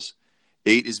 skills,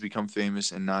 8 is become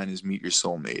famous, and 9 is meet your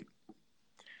soulmate.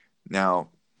 Now,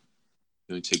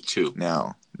 you only take 2.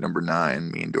 Now, number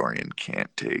 9, me and Dorian can't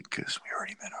take because we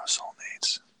already met our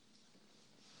soulmates.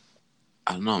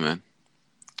 I don't know, man.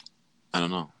 I don't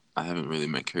know. I haven't really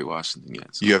met Kerry Washington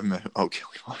yet. So. You haven't met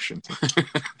Kelly Washington.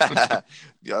 I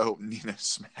hope Nina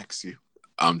smacks you.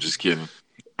 I'm just kidding.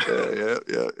 Yeah.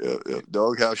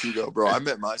 Doghouse you go, bro. I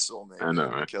met my soulmate. I know,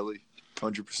 right? Kelly,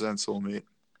 100% soulmate.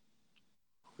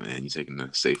 Man, you taking the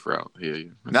safe route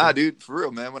here. Nah, dude, for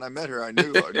real, man. When I met her, I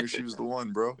knew she was the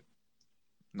one, bro.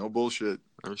 No bullshit.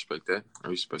 I respect that.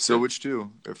 So which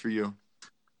 2 for you?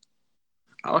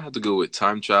 I would have to go with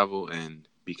time travel and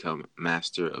become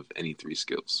master of any 3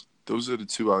 skills. Those are the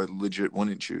 2 I legit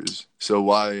wouldn't choose. So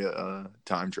why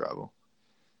time travel?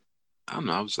 I don't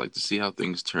know. I would just like to see how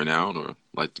things turn out, or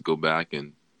like to go back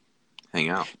and hang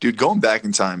out. Dude, going back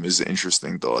in time is an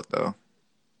interesting thought, though.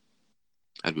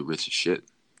 I'd be rich as shit.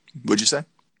 What'd you say?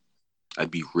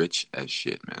 I'd be rich as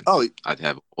shit, man. Oh, I'd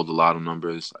have all the lotto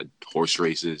numbers, horse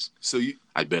races. So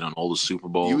I'd bet on all the Super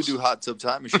Bowls. You would do hot tub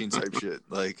time machine type shit,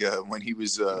 like when he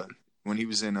was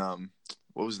in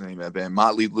what was the name of that band?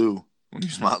 Motley Lue. When he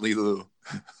was Motley Lue.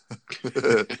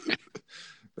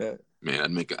 Man,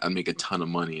 I'd make a ton of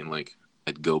money, and like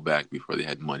I'd go back before they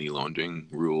had money laundering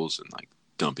rules and like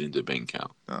dump it into a bank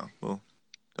account. Oh well,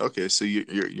 okay. So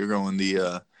you're going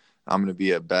the I'm gonna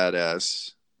be a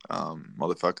badass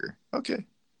motherfucker. Okay.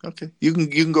 You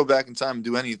can go back in time and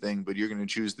do anything, but you're gonna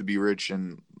choose to be rich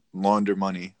and launder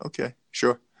money. Okay,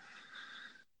 sure.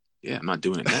 Yeah, I'm not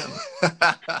doing it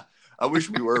now. I wish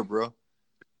we were, bro.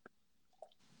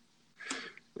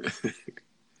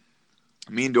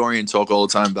 Me and Dorian talk all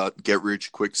the time about get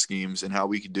rich quick schemes and how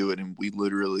we could do it, and we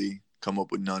literally come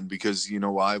up with none because you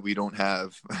know why? We don't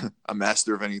have a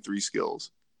master of any 3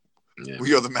 skills. Yeah.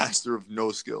 We are the master of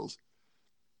no skills.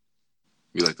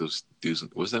 We like those dudes.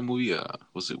 What's that movie?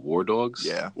 Was it War Dogs?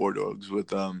 Yeah, War Dogs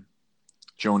with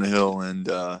Jonah Hill and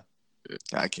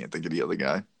I can't think of the other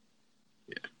guy.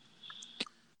 Yeah,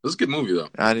 it was a good movie though.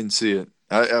 I didn't see it.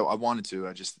 I wanted to.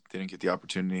 I just didn't get the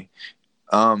opportunity.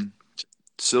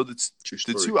 So the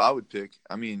 2 I would pick.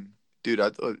 I mean, dude, I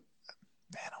thought,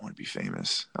 man, I want to be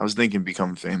famous. I was thinking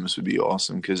becoming famous would be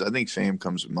awesome because I think fame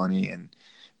comes with money and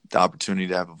the opportunity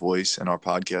to have a voice, and our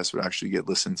podcast would actually get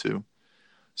listened to.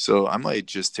 So I might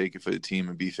just take it for the team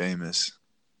and be famous.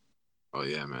 Oh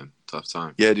yeah, man, tough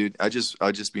time. Yeah, dude, I'd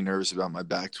just be nervous about my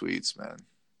back tweets, man.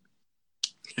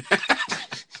 I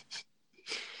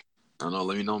don't know.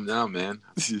 Let me know now, man.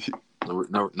 No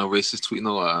racist tweet.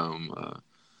 No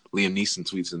Liam Neeson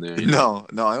tweets in there.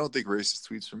 No, I don't think racist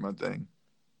tweets are my thing.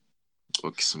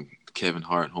 Or some Kevin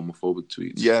Hart homophobic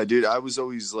tweets. Yeah, dude, I was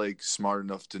always like smart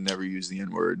enough to never use the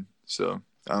N-word, so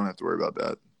I don't have to worry about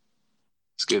that.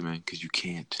 It's good, man, because you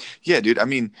can't. Yeah, dude. I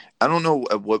mean, I don't know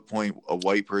at what point a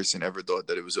white person ever thought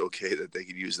that it was okay that they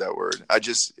could use that word. I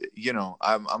just,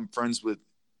 I'm friends with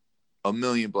a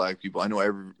million black people. I know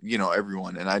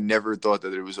everyone, and I never thought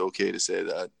that it was okay to say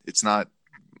that. It's not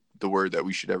the word that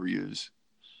we should ever use.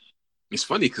 It's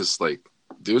funny because like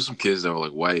there were some kids that were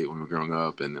like white when we were growing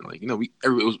up, and then like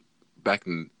everybody was back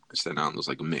in Staten Island. It was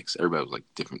like a mix. Everybody was like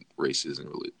different races and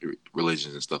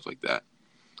religions and stuff like that.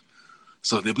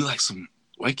 So there'd be like some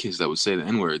white kids that would say the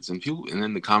N-words, and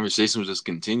then the conversation would just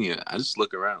continue. I just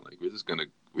look around like we're just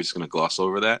gonna gloss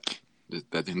over that.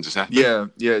 That didn't just happen. Yeah,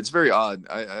 it's very odd.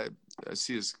 I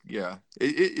see this. Yeah,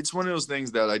 it's one of those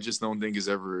things that I just don't think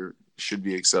should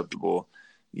be acceptable.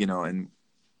 And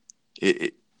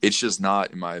it's just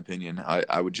not, in my opinion.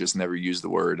 I would just never use the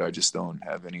word. I just don't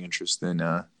have any interest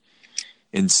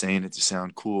in saying it to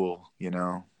sound cool,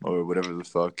 or whatever the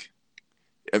fuck.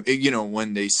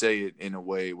 When they say it in a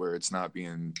way where it's not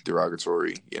being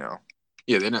derogatory,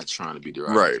 Yeah, they're not trying to be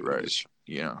derogatory. Right.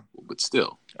 But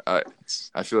still. I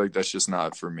feel like that's just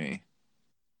not for me.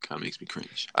 Kind of makes me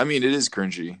cringe. I mean, it is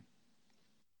cringy.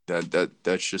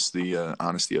 That's just the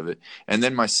honesty of it. And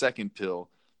then my second pill,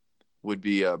 would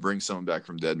be bring someone back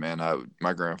from dead, man,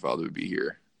 my grandfather would be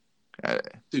here.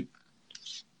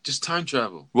 Just time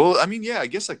travel. Well, I mean, yeah, I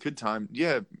guess I could time.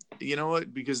 Yeah, you know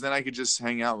what? Because then I could just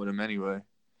hang out with him anyway.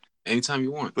 Anytime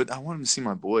you want. But I want him to see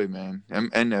my boy, man,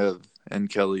 and Ev and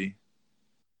Kelly.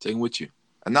 Take him with you.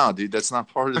 No, dude, that's not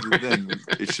part of the thing.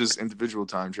 It's just individual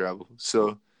time travel.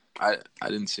 So I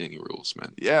didn't see any rules,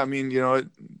 man. yeah, I mean, you know what?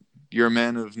 You're a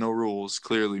man of no rules.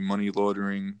 Clearly, money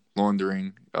laundering,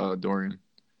 Dorian.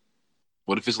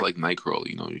 What if it's like Nightcrawler?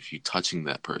 You know, if you're touching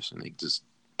that person, they just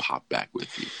pop back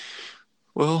with you.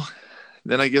 Well,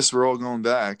 then I guess we're all going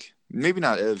back. Maybe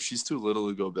not Ev. She's too little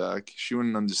to go back. She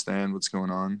wouldn't understand what's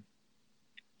going on.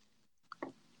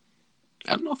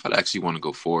 I don't know if I'd actually want to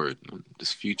go forward.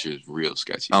 This future is real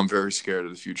sketchy. I'm very scared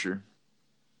of the future.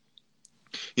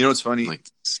 You know what's funny? Like,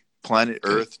 Planet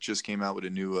Earth just came out with a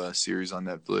new series on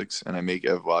Netflix, and I make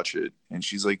Ev watch it. And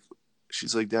she's like,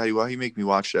 Daddy, why do you make me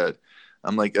watch that?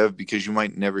 I'm like, Ev, because you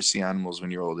might never see animals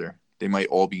when you're older. They might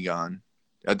all be gone.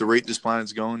 At the rate this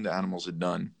planet's going, the animals are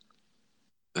done.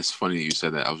 that's funny that you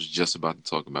said that. I was just about to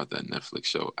talk about that Netflix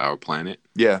show, Our Planet.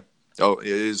 Yeah. Oh, it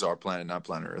is Our Planet, not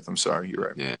Planet Earth. I'm sorry. You're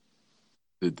right. Yeah.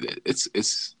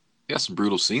 It's got some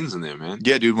brutal scenes in there, man.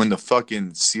 Yeah, dude, when the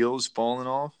fucking seal's falling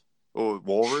off, or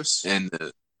walrus. And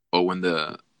when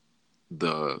the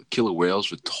killer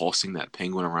whales were tossing that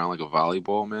penguin around like a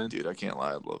volleyball, man. Dude, I can't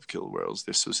lie. I love killer whales.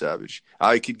 They're so savage.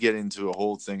 I could get into a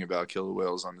whole thing about killer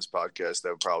whales on this podcast.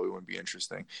 That probably wouldn't be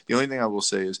interesting. The only thing I will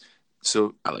say is,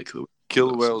 so I like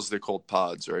killer whales, they're called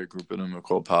pods, right? A group of them are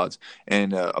called pods.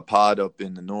 And a pod up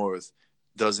in the north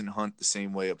doesn't hunt the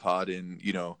same way a pod in,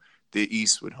 the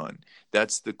east would hunt.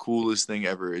 That's the coolest thing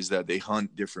ever, is that they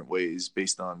hunt different ways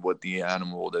based on what the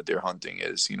animal that they're hunting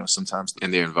is. Sometimes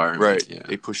in their environment, right? Yeah.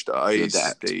 They push the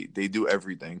ice. They do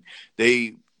everything.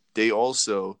 They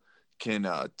also can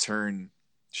turn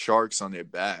sharks on their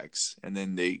backs, and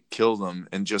then they kill them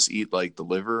and just eat like the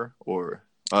liver or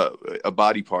a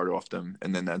body part off them,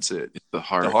 and then that's it. It's the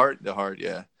heart. The heart.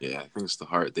 Yeah. Yeah, I think it's the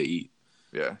heart they eat.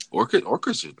 Yeah.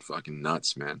 Orcas are fucking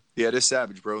nuts, man. Yeah, they're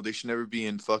savage, bro. They should never be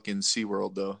in fucking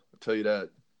SeaWorld, though. I'll tell you that.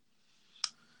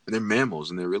 And they're mammals,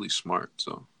 and they're really smart,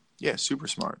 so. Yeah, super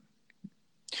smart.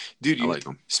 Dude, I like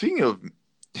them. Speaking of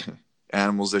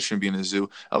animals that shouldn't be in a zoo,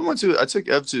 I took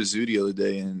Ev to a zoo the other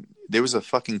day, and there was a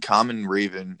fucking common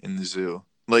raven in the zoo.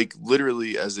 Like,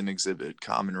 literally as an exhibit,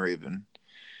 common raven.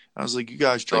 I was like, you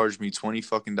guys charged me $20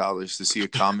 fucking to see a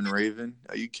common raven?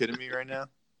 Are you kidding me right now?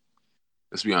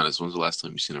 Let's be honest. When's the last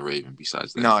time you seen a raven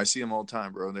besides that? No, I see them all the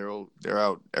time, bro. They're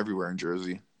out everywhere in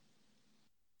Jersey.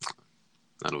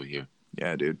 Not over here.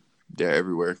 Yeah, dude. They're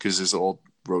everywhere because there's all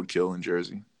roadkill in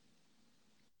Jersey.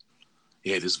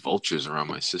 Yeah, there's vultures around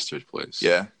my sister's place.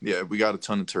 Yeah. We got a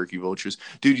ton of turkey vultures,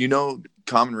 dude.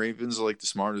 Common ravens are like the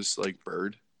smartest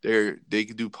bird. They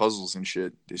can do puzzles and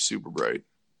shit. They're super bright.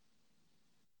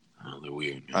 Oh, they're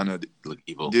weird. Man. I know. They look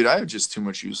evil. Dude, I have just too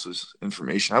much useless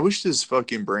information. I wish this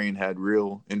fucking brain had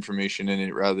real information in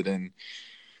it rather than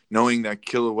knowing that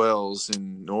killer whales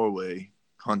in Norway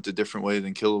hunt a different way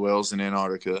than killer whales in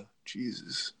Antarctica.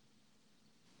 Jesus.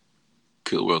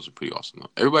 Killer whales are pretty awesome, though.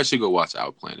 Everybody should go watch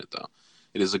Our Planet, though.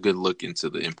 It is a good look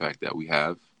into the impact that we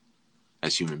have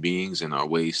as human beings and our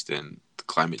waste and the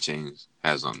climate change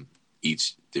has on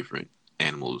each different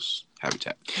animal's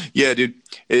habitat. Yeah, dude.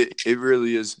 It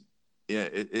really is. Yeah,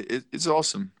 it's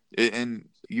awesome.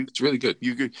 It's really good.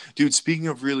 You good, dude. Speaking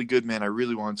of really good, man, I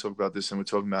really want to talk about this, and we're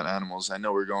talking about animals. I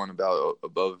know we're going about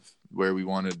above where we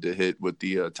wanted to hit with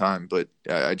the time, but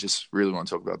I just really want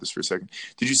to talk about this for a second.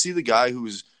 Did you see the guy who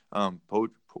was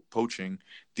poaching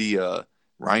the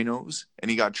rhinos, and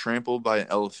he got trampled by an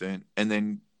elephant, and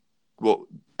then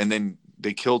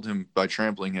they killed him by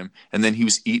trampling him, and then he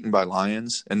was eaten by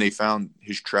lions, and they found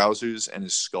his trousers and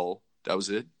his skull. That was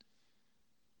it.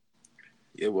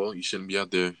 Yeah, well, you shouldn't be out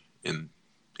there in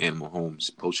animal homes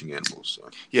poaching animals. So.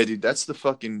 Yeah, dude, that's the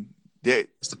fucking...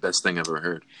 It's the best thing I've ever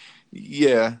heard.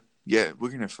 Yeah, we're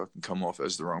going to fucking come off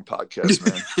as the wrong podcast,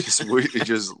 man. We're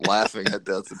just laughing at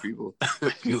that to people.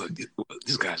 You're like,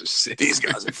 these guys are sick. These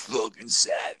guys are fucking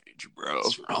savage, bro.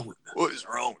 What's wrong with them? What is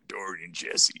wrong with Dorian and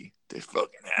Jesse? They're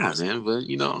fucking Yeah, assholes. man,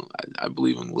 but, I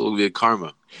believe in a little bit of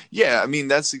karma. Yeah, I mean,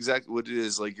 that's exactly what it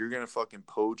is. Like, you're going to fucking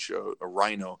poach a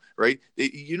rhino, right?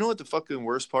 You know what the fucking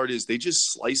worst part is? They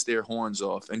just slice their horns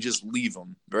off and just leave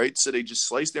them, right? So they just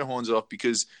slice their horns off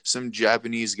because some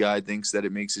Japanese guy thinks that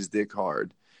it makes his dick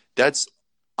hard. That's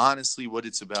honestly what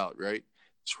it's about, right?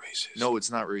 It's racist. No,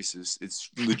 it's not racist. It's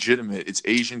legitimate. It's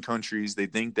Asian countries. They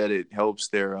think that it helps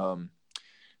their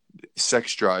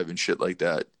sex drive and shit like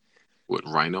that. What,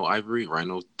 rhino ivory?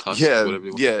 Rhino tusk? Yeah,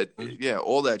 whatever yeah,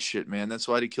 all that shit, man. That's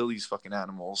why they kill these fucking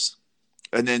animals.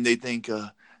 and then they think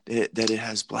that it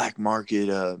has black market,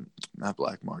 not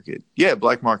black market, yeah,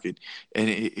 black market, and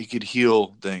it could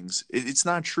heal things. It's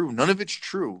not true. None of it's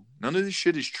true. None of this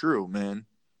shit is true, man.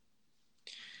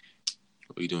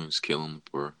 What you doing is kill him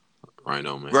for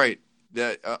rhino, man. Right.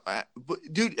 That, but,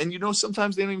 dude, and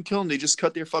sometimes they don't even kill them. They just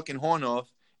cut their fucking horn off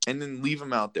and then leave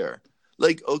them out there.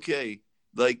 Like, okay,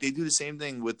 like they do the same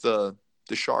thing with the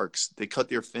sharks. They cut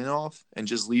their fin off and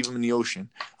just leave them in the ocean.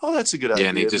 Oh, that's a good idea, Yeah,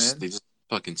 and they man. just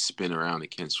fucking spin around. They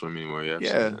can't swim anymore.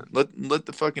 Yeah, let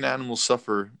the fucking animals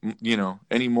suffer,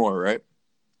 anymore, right?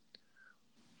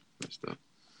 Stuff.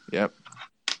 Yep.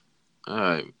 All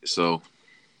right, so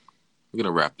we're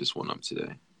gonna wrap this one up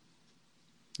today.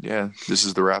 Yeah, this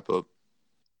is the wrap up.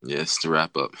 Yes, the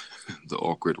wrap up, the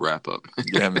awkward wrap up.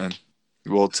 Yeah, man.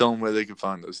 Well, tell them where they can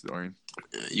find us, Dorian.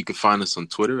 You can find us on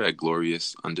Twitter at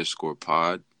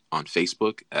glorious_pod, on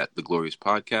Facebook at The Glorious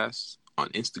Podcast, on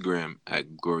Instagram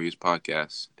at Glorious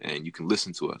Podcast, and you can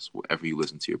listen to us wherever you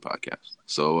listen to your podcast.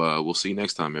 So we'll see you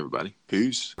next time, everybody.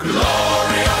 Peace.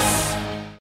 Glorious.